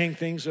was saying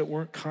things that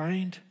weren't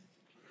kind.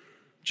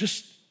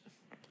 Just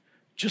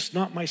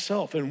not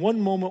myself. And one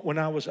moment when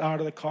I was out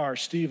of the car,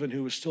 Stephen,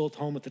 who was still at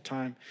home at the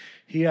time,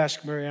 he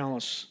asked Mary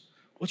Alice,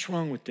 "What's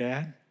wrong with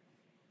Dad?"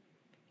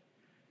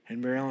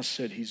 And Mary Alice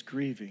said, "He's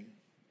grieving."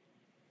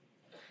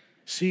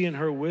 See, in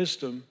her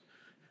wisdom,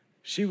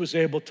 she was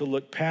able to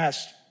look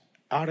past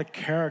out of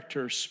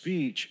character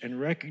speech and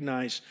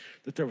recognize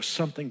that there was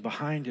something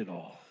behind it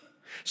all.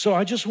 So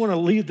I just want to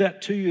leave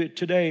that to you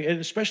today, and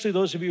especially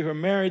those of you who are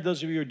married,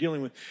 those of you who are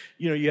dealing with,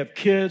 you have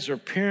kids or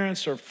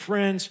parents or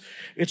friends.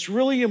 It's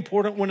really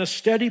important when a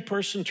steady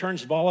person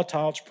turns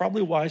volatile, it's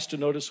probably wise to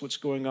notice what's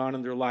going on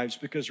in their lives,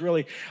 because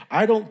really,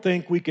 I don't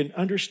think we can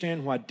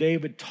understand why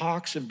David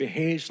talks and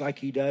behaves like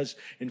he does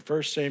in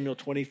 1 Samuel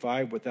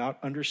 25 without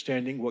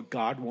understanding what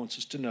God wants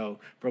us to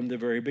know from the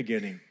very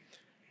beginning.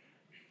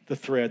 The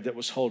thread that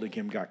was holding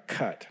him got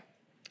cut.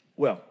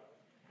 Well,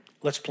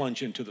 let's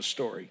plunge into the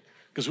story.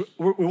 Because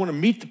we want to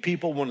meet the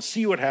people, we want to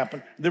see what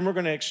happened, then we're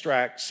going to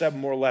extract 7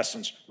 more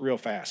lessons real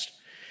fast.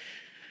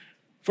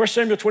 1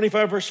 Samuel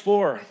 25, verse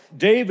 4,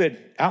 David,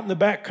 out in the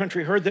back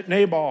country, heard that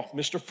Nabal,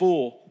 Mr.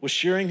 Fool, was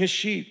shearing his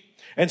sheep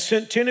and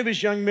sent 10 of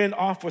his young men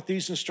off with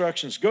these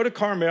instructions. Go to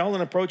Carmel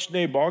and approach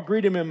Nabal,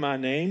 greet him in my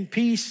name,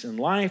 peace and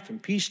life and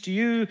peace to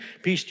you,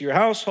 peace to your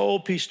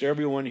household, peace to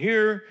everyone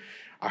here.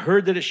 I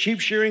heard that it's sheep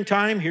shearing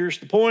time. Here's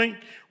the point.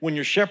 When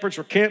your shepherds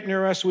were camped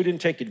near us, we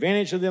didn't take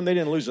advantage of them. They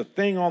didn't lose a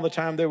thing all the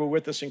time they were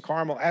with us in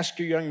Carmel. Ask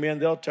your young men.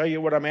 They'll tell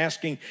you what I'm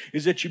asking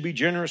is that you be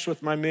generous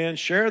with my men.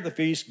 Share the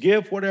feast.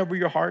 Give whatever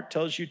your heart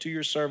tells you to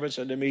your servants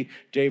and to me,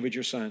 David,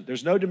 your son.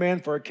 There's no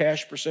demand for a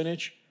cash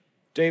percentage.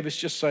 David's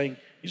just saying,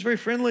 he's very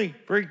friendly,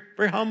 very,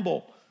 very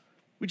humble.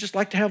 We just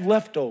like to have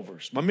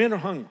leftovers. My men are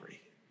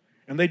hungry.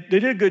 And they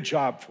did a good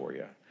job for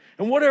you.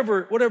 And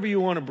whatever you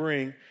want to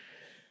bring,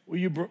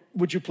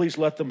 would you please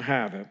let them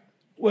have it?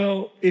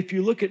 Well, if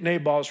you look at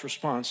Nabal's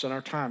response, and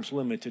our time's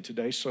limited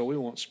today, so we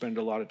won't spend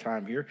a lot of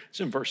time here. It's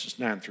in verses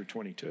 9 through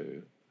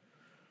 22.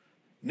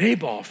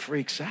 Nabal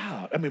freaks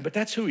out. But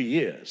that's who he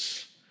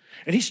is.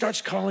 And he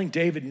starts calling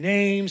David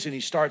names, and he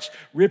starts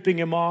ripping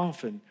him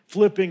off and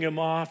flipping him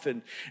off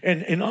and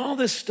all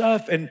this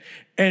stuff. And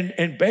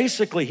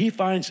basically, he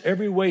finds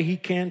every way he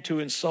can to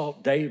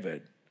insult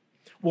David.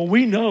 Well,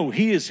 we know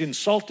he is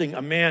insulting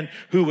a man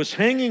who was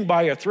hanging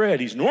by a thread.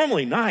 He's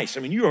normally nice. I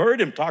mean, you heard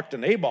him talk to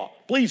Nabal.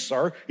 Please,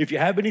 sir, if you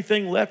have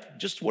anything left,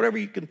 just whatever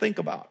you can think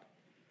about.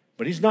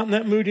 But he's not in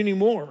that mood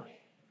anymore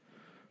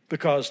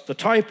because the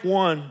type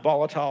 1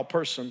 volatile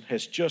person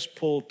has just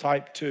pulled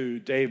type 2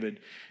 David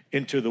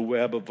into the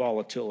web of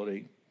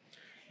volatility.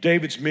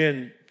 David's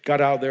men got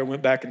out of there,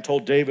 went back and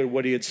told David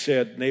what he had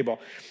said, Nabal.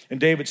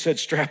 And David said,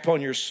 strap on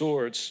your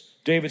swords.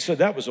 David said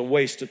that was a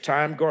waste of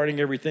time guarding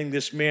everything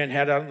this man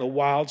had out in the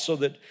wild so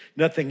that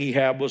nothing he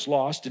had was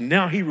lost. And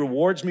now he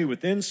rewards me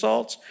with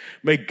insults.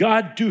 May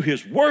God do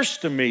his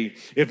worst to me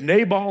if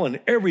Nabal and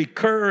every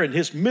cur and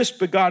his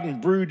misbegotten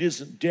brood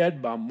isn't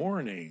dead by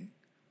morning.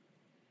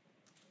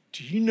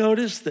 Do you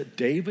notice that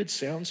David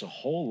sounds a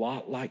whole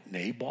lot like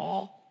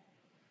Nabal?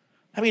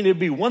 I mean, it'd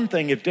be one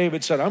thing if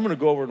David said, I'm going to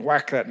go over and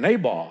whack that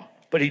Nabal,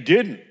 but he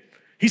didn't.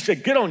 He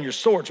said, get on your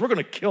swords. We're going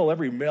to kill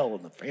every male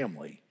in the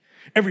family.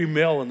 Every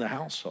male in the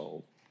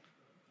household.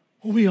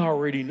 Well, we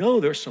already know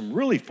there's some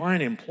really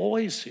fine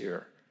employees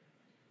here.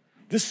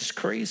 This is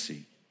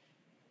crazy.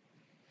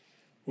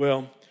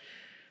 Well,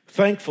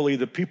 thankfully,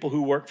 the people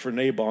who worked for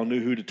Nabal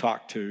knew who to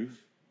talk to.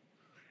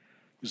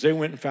 Because they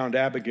went and found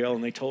Abigail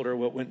and they told her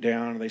what went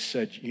down. And they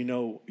said, you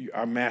know,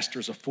 our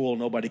master's a fool.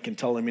 Nobody can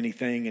tell him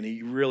anything. And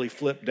he really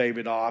flipped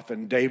David off.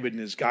 And David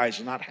and his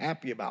guys are not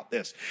happy about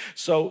this.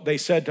 So they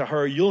said to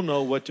her, you'll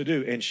know what to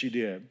do. And she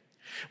did.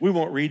 We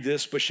won't read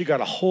this, but she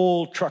got a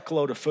whole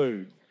truckload of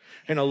food.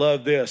 And I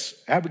love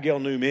this. Abigail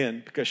knew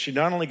men because she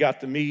not only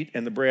got the meat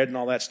and the bread and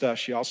all that stuff,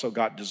 she also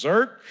got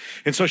dessert.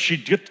 And so she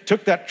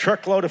took that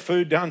truckload of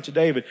food down to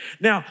David.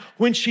 Now,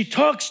 when she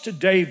talks to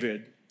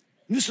David,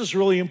 this is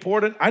really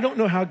important. I don't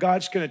know how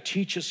God's going to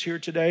teach us here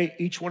today.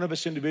 Each one of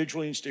us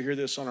individually needs to hear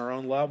this on our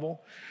own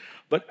level.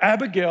 But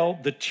Abigail,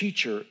 the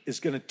teacher, is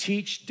going to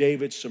teach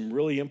David some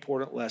really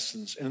important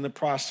lessons. And in the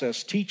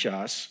process, teach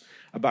us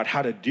about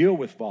how to deal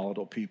with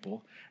volatile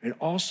people, and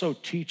also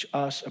teach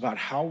us about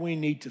how we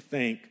need to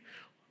think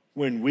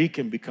when we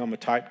can become a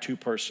type 2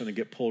 person and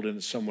get pulled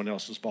into someone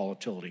else's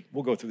volatility.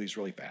 We'll go through these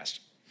really fast.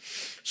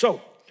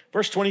 So,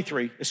 verse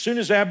 23, as soon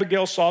as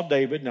Abigail saw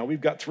David, now we've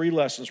got 3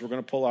 lessons we're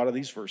going to pull out of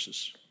these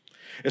verses.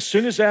 As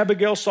soon as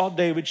Abigail saw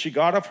David, she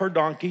got off her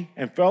donkey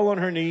and fell on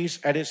her knees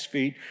at his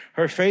feet,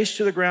 her face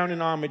to the ground in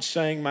homage,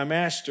 saying, my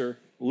master,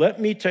 let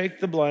me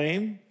take the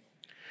blame.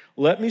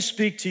 Let me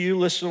speak to you.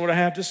 Listen to what I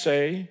have to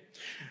say.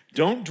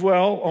 Don't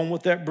dwell on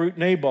what that brute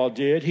Nabal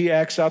did. He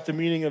acts out the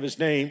meaning of his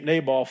name,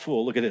 Nabal,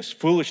 fool. Look at this.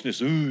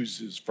 Foolishness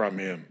oozes from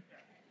him.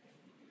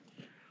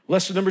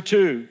 Lesson number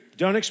 2,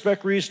 don't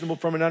expect reasonable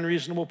from an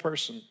unreasonable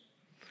person.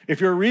 If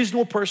you're a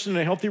reasonable person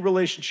in a healthy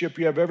relationship,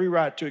 you have every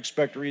right to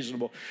expect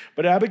reasonable.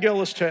 But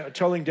Abigail is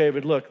telling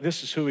David, look,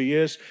 this is who he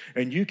is,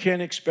 and you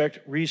can't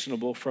expect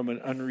reasonable from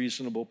an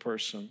unreasonable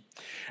person.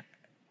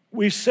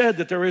 We've said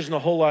that there isn't a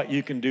whole lot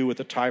you can do with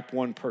a type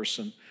 1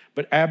 person,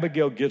 but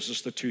Abigail gives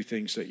us the 2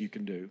 things that you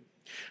can do.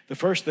 The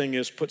first thing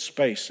is put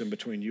space in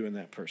between you and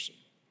that person.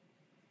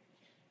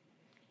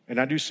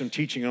 And I do some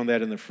teaching on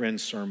that in the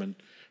Friends sermon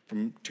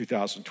from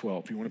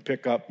 2012. If you want to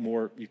pick up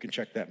more, you can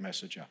check that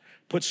message out.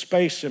 Put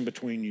space in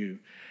between you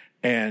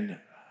and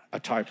a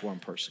type 1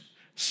 person.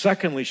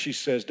 Secondly, she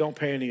says, don't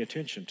pay any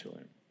attention to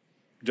him.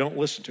 Don't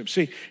listen to him.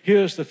 See,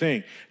 here's the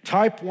thing.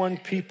 Type 1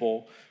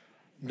 people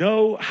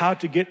know how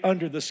to get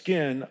under the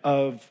skin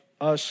of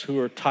us who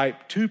are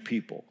type 2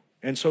 people.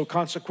 And so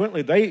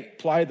consequently, they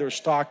ply their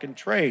stock in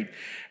trade.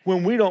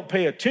 When we don't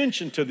pay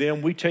attention to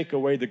them, we take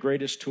away the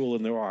greatest tool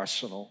in their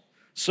arsenal.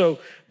 So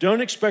don't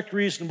expect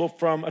reasonable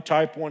from a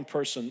type 1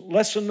 person.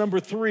 Lesson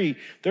number 3,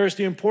 there's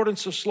the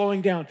importance of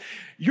slowing down.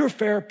 You're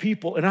fair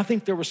people, and I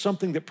think there was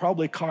something that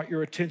probably caught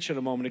your attention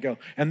a moment ago,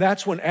 and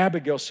that's when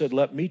Abigail said,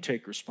 let me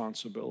take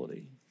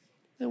responsibility.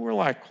 And we're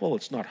like, well,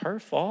 it's not her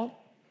fault.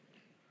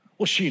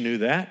 Well, she knew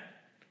that.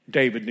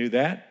 David knew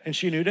that, and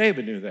she knew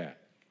David knew that.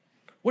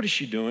 What is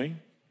she doing?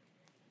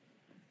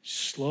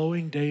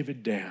 Slowing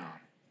David down.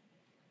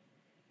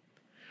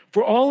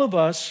 For all of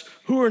us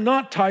who are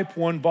not type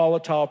 1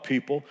 volatile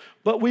people,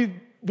 but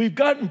we've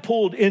gotten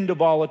pulled into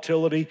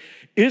volatility,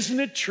 isn't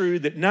it true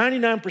that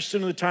 99%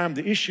 of the time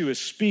the issue is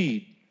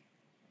speed?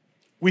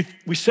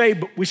 We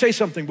say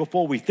something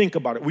before we think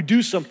about it. We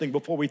do something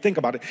before we think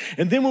about it.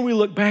 And then when we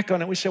look back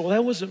on it, we say, well,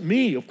 that wasn't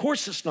me. Of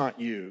course it's not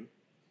you.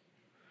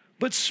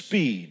 But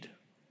speed.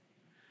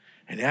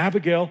 And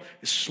Abigail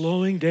is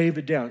slowing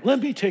David down. Let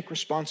me take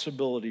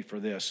responsibility for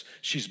this.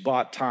 She's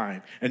bought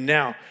time. And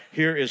now,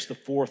 here is the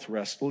 4th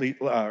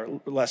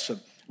lesson.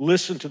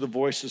 Listen to the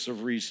voices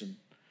of reason.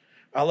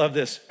 I love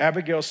this.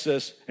 Abigail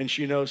says, and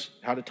she knows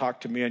how to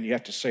talk to men. You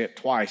have to say it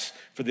twice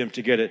for them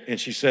to get it. And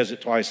she says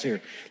it twice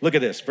here. Look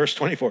at this, verse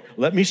 24.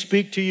 Let me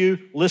speak to you.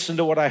 Listen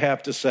to what I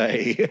have to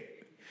say.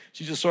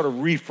 She just sort of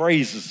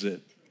rephrases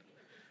it.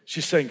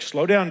 She's saying,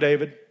 slow down,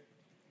 David.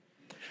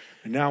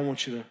 And now I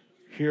want you to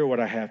hear what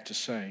I have to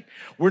say.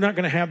 We're not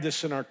going to have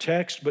this in our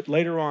text, but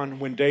later on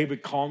when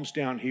David calms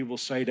down, he will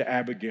say to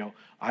Abigail,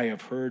 I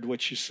have heard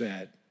what you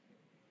said.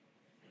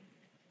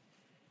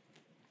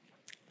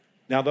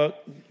 Now,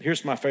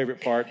 here's my favorite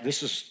part.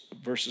 This is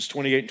verses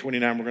 28 and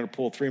 29. We're going to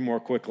pull 3 more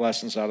quick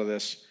lessons out of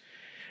this.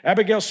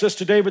 Abigail says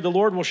to David, the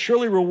Lord will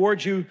surely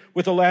reward you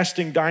with a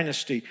lasting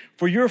dynasty,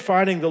 for you're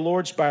fighting the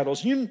Lord's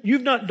battles.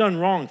 You've not done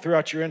wrong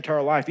throughout your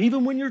entire life.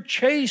 Even when you're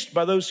chased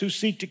by those who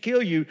seek to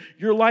kill you,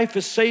 your life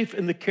is safe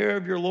in the care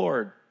of your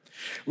Lord.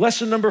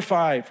 Lesson number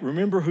 5,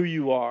 remember who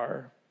you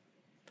are.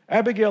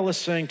 Abigail is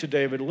saying to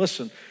David,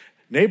 listen,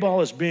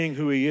 Nabal is being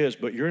who he is,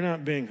 but you're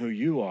not being who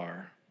you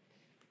are.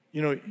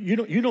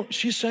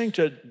 She's saying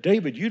to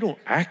David, you don't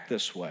act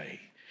this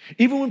way.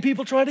 Even when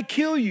people try to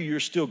kill you, you're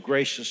still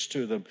gracious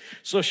to them.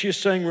 So she's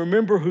saying,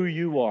 remember who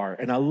you are.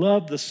 And I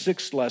love the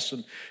 6th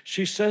lesson.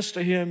 She says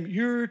to him,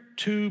 you're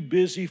too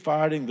busy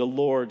fighting the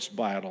Lord's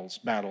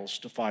battles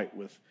to fight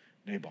with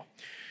Nabal.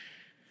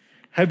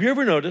 Have you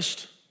ever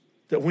noticed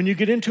that when you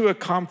get into a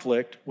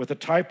conflict with a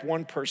type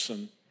 1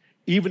 person,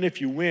 even if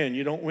you win,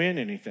 you don't win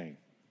anything?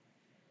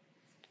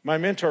 My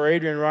mentor,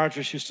 Adrian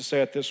Rogers, used to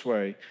say it this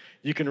way: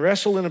 you can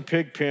wrestle in a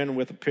pig pen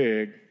with a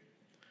pig.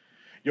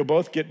 You'll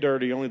both get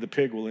dirty, only the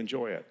pig will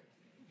enjoy it.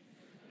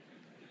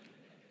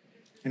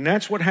 And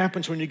that's what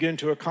happens when you get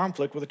into a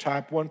conflict with a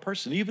type 1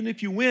 person. Even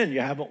if you win,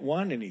 you haven't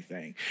won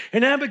anything.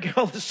 And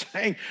Abigail is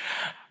saying,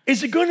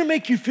 is it going to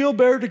make you feel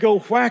better to go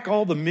whack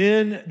all the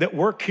men that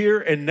work here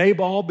in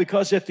Nabal?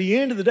 Because at the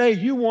end of the day,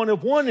 you won't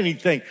have won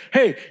anything.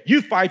 Hey,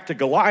 you fight the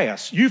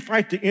Goliaths. You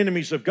fight the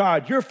enemies of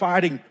God. You're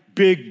fighting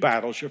big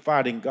battles. You're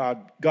fighting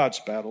God's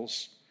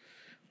battles.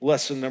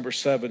 Lesson number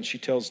 7, she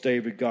tells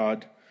David,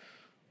 God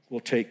will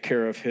take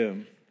care of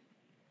him.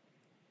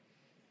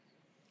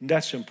 And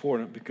that's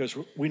important because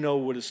we know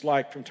what it's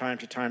like from time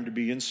to time to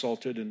be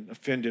insulted and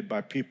offended by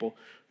people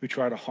who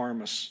try to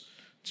harm us.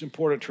 It's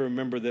important to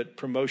remember that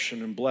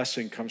promotion and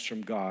blessing comes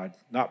from God,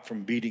 not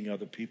from beating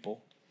other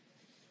people.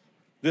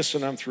 This,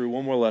 and I'm through.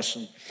 One more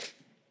lesson.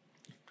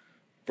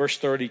 Verse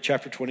 30,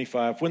 chapter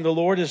 25. When the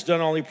Lord has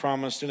done all he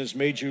promised and has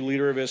made you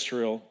leader of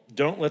Israel,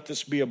 don't let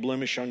this be a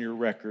blemish on your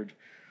record.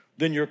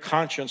 Then your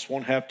conscience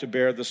won't have to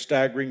bear the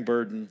staggering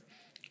burden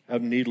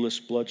of needless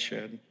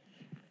bloodshed.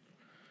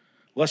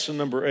 Lesson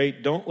number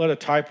 8, don't let a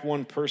type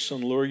 1 person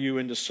lure you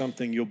into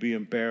something you'll be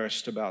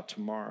embarrassed about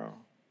tomorrow.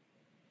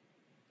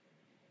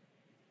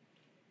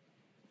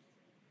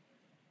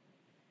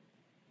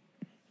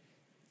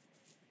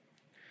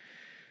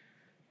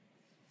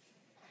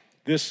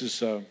 This is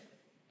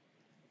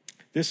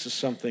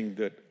something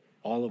that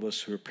all of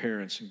us who are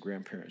parents and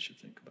grandparents should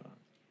think about.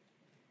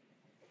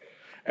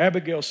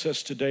 Abigail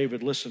says to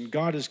David, listen,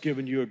 God has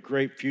given you a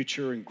great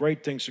future and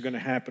great things are going to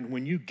happen.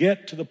 When you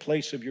get to the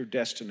place of your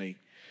destiny,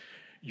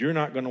 you're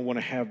not going to want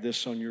to have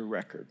this on your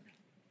record.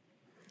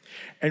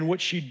 And what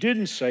she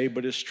didn't say,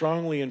 but is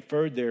strongly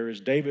inferred there, is,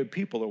 David,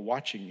 people are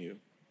watching you.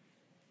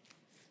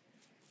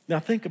 Now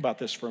think about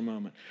this for a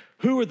moment.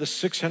 Who are the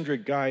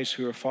 600 guys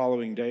who are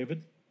following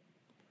David?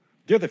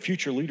 They're the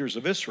future leaders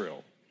of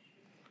Israel.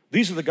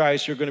 These are the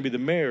guys who are going to be the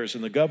mayors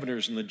and the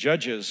governors and the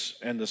judges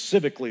and the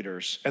civic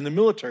leaders and the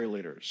military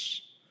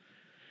leaders.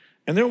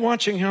 And they're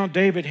watching how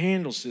David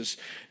handles this.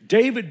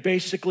 David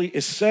basically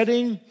is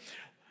setting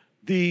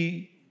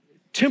the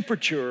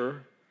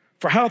temperature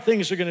for how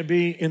things are going to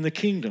be in the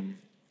kingdom.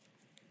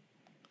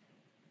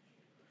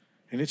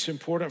 And it's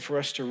important for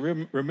us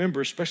to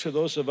remember, especially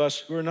those of us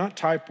who are not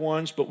type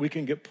 1s, but we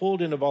can get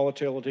pulled into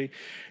volatility.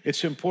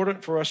 It's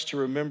important for us to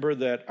remember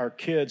that our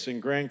kids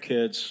and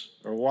grandkids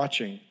are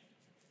watching.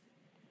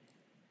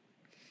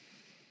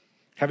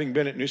 Having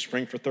been at New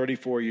Spring for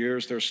 34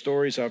 years, there are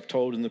stories I've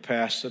told in the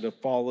past that have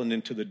fallen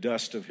into the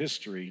dust of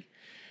history.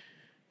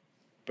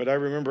 But I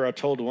remember I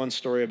told one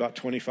story about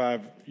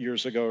 25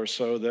 years ago or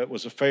so that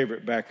was a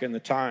favorite back in the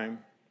time.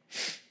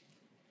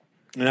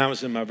 And I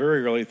was in my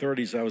very early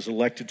 30s. I was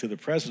elected to the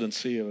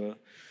presidency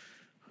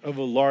of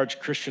a large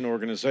Christian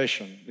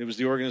organization. It was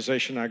the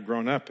organization I'd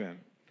grown up in.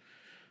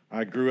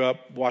 I grew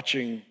up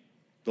watching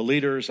the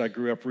leaders. I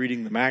grew up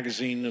reading the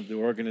magazine of the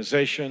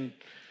organization.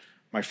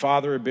 My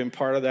father had been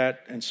part of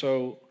that. And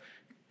so,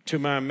 to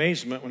my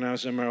amazement, when I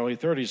was in my early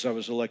 30s, I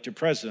was elected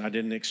president. I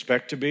didn't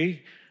expect to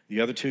be. The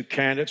other two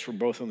candidates were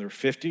both in their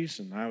 50s,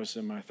 and I was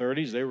in my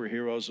 30s. They were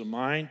heroes of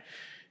mine.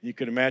 You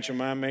could imagine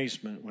my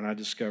amazement when I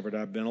discovered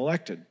I'd been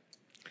elected.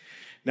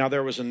 Now,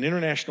 there was an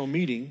international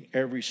meeting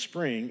every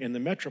spring in the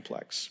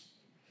Metroplex.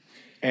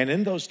 And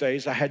in those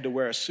days, I had to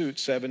wear a suit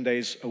 7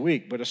 days a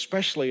week, but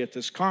especially at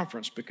this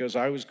conference, because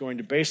I was going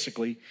to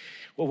basically,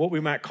 what we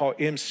might call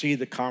MC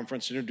the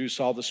conference, introduce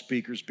all the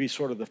speakers, be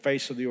sort of the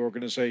face of the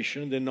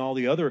organization. And then all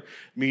the other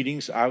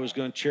meetings, I was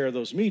going to chair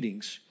those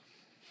meetings.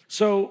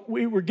 So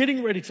we were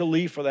getting ready to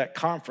leave for that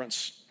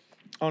conference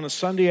on a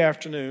Sunday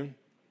afternoon.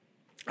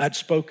 I'd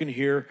spoken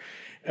here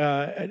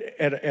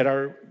at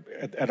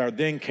our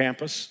then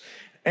campus.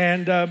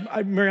 And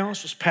Mary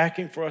Alice was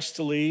packing for us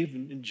to leave,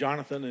 and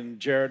Jonathan and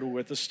Jared were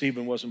with us.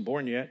 Stephen wasn't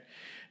born yet.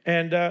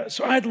 And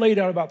so I had laid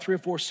out about 3 or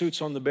 4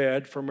 suits on the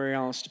bed for Mary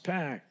Alice to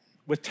pack,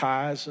 with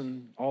ties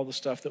and all the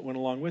stuff that went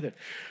along with it.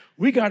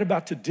 We got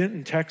about to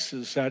Denton,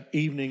 Texas that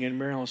evening, and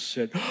Mary Alice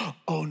said,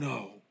 "Oh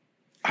no,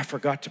 I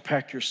forgot to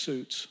pack your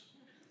suits."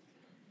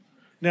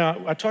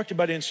 Now, I talked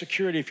about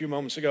insecurity a few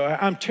moments ago.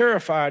 I'm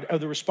terrified of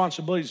the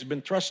responsibilities that have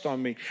been thrust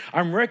on me.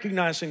 I'm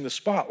recognizing the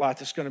spotlight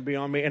that's going to be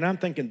on me, and I'm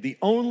thinking the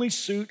only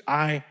suit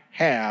I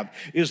have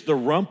is the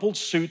rumpled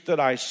suit that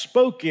I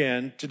spoke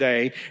in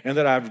today and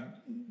that I've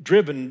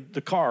driven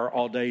the car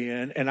all day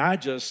in, and I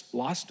just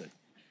lost it.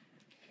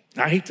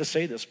 I hate to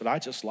say this, but I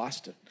just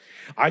lost it.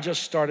 I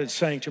just started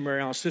saying to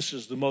Mary Alice, this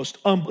is the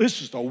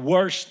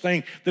worst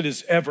thing that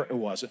has ever, it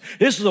wasn't.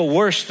 This is the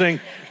worst thing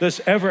that's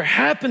ever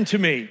happened to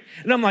me.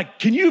 And I'm like,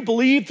 can you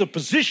believe the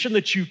position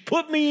that you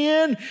put me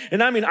in?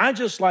 And I mean,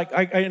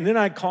 and then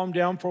I calmed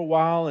down for a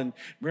while, and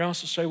Mary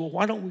Alice would say, well,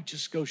 why don't we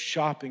just go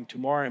shopping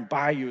tomorrow and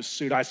buy you a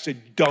suit? I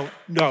said, don't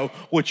know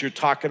what you're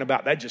talking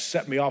about. That just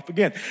set me off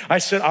again. I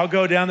said, I'll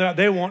go down there.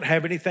 They won't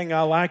have anything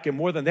I like. And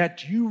more than that,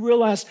 do you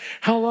realize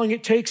how long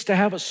it takes to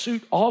have a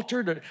suit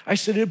altered? I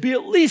said, it'd be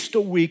at least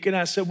a week. And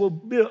I said, well,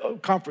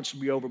 conference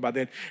will be over by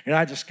then. And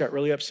I just got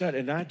really upset.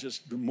 And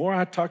the more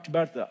I talked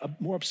about it, the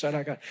more upset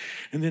I got.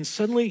 And then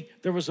suddenly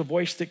there was a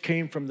voice that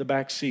came from the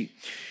back seat.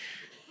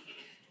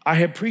 I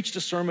had preached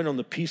a sermon on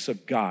the peace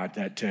of God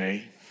that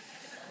day.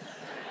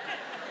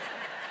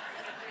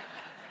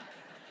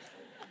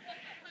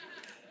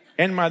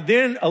 And my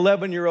then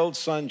 11-year-old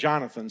son,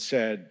 Jonathan,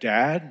 said,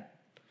 Dad,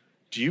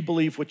 do you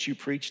believe what you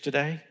preached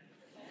today?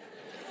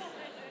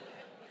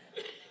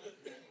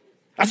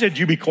 I said,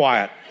 you be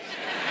quiet.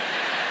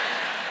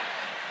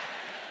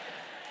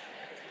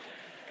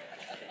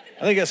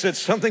 I think I said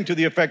something to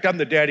the effect, I'm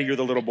the daddy, you're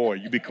the little boy,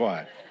 you be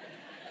quiet.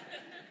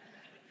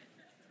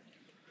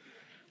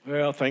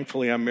 Well,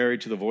 thankfully, I'm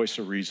married to the voice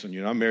of reason.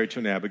 I'm married to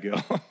an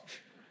Abigail.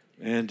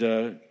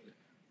 And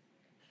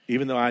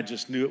even though I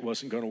just knew it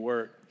wasn't going to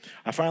work,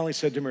 I finally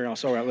said to Mary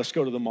Alice, all right, let's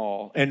go to the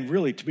mall. And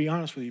really, to be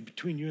honest with you,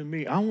 between you and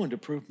me, I wanted to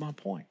prove my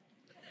point.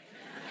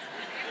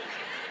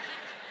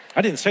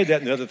 I didn't say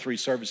that in the other 3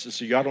 services,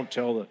 so y'all don't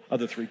tell the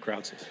other 3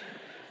 crowds this.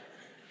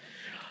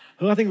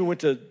 Well, I think we went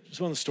to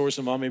one of the stores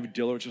in the mall, maybe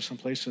Dillard's or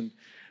someplace, and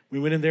we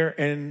went in there,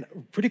 and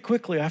pretty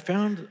quickly I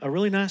found a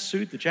really nice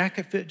suit. The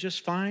jacket fit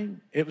just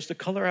fine. It was the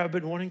color I've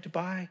been wanting to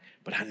buy,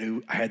 but I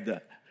knew I had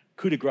the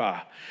coup de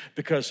grace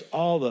because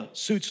all the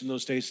suits in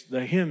those days,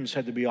 the hems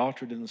had to be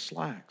altered in the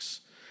slacks.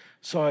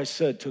 So I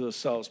said to the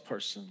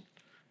salesperson,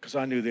 because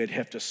I knew they'd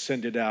have to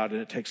send it out, and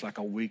it takes like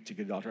a week to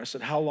get it altered. I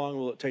said, how long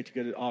will it take to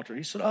get it altered?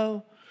 He said,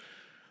 oh,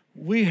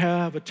 we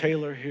have a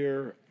tailor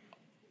here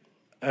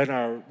at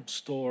our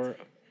store.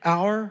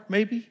 Hour,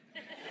 maybe?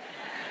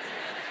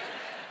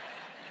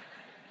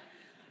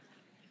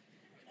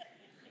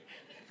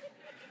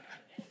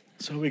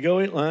 So we go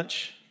eat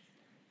lunch.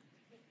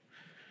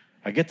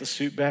 I get the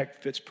suit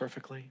back, fits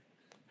perfectly.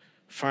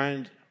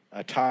 Find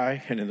a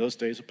tie, and in those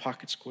days, a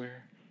pocket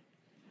square.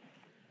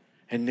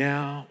 And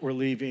now we're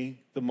leaving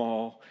the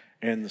mall,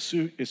 and the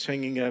suit is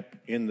hanging up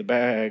in the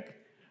bag,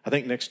 I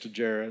think next to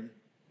Jared.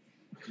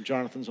 And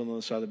Jonathan's on the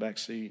other side of the back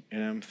seat,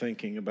 and I'm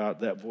thinking about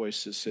that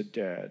voice that said,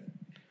 Dad,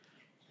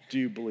 do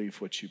you believe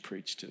what you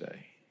preached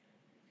today?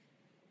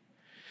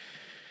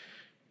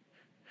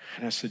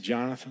 And I said,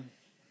 Jonathan,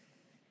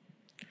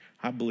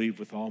 I believe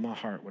with all my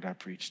heart what I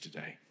preached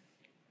today.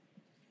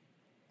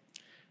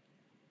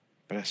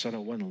 But I said I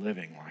wasn't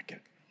living like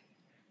it.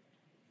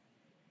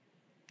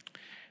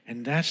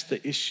 And that's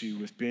the issue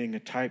with being a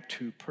type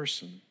 2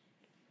 person.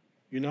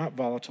 You're not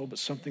volatile, but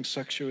something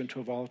sucks you into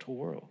a volatile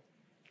world.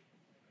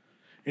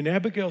 And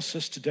Abigail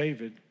says to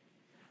David,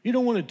 you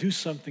don't want to do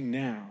something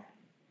now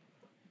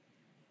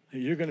that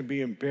you're going to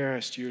be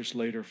embarrassed years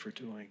later for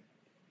doing.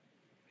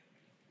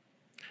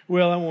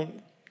 Well, I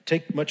won't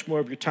take much more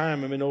of your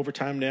time. I'm in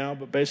overtime now,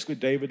 but basically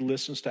David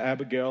listens to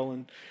Abigail,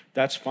 and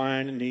that's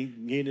fine. And he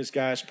and his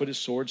guys put his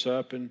swords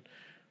up, and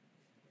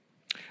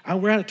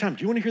we're out of time.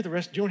 Do you want to hear the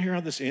rest? Do you want to hear how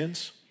this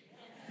ends?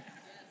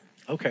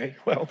 Okay,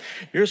 well,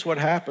 here's what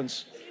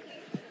happens.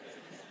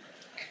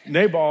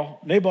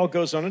 Nabal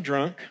goes on a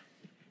drunk,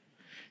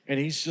 and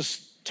he's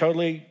just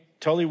totally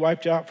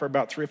wiped out for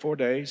about 3 or 4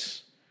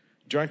 days,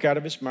 drunk out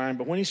of his mind.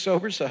 But when he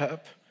sobers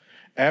up,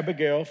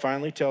 Abigail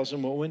finally tells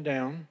him what went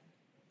down.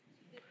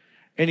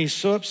 And he's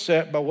so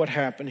upset by what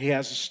happened, he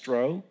has a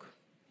stroke,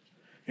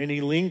 and he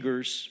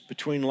lingers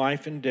between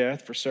life and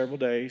death for several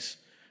days,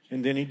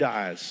 and then he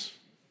dies.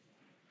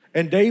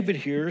 And David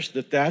hears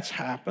that that's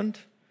happened,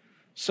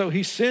 so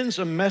he sends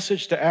a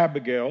message to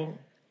Abigail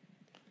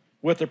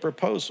with a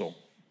proposal.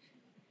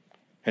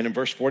 And in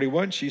verse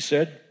 41, she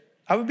said,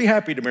 I would be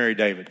happy to marry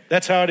David.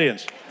 That's how it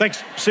ends.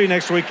 Thanks. See you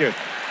next weekend.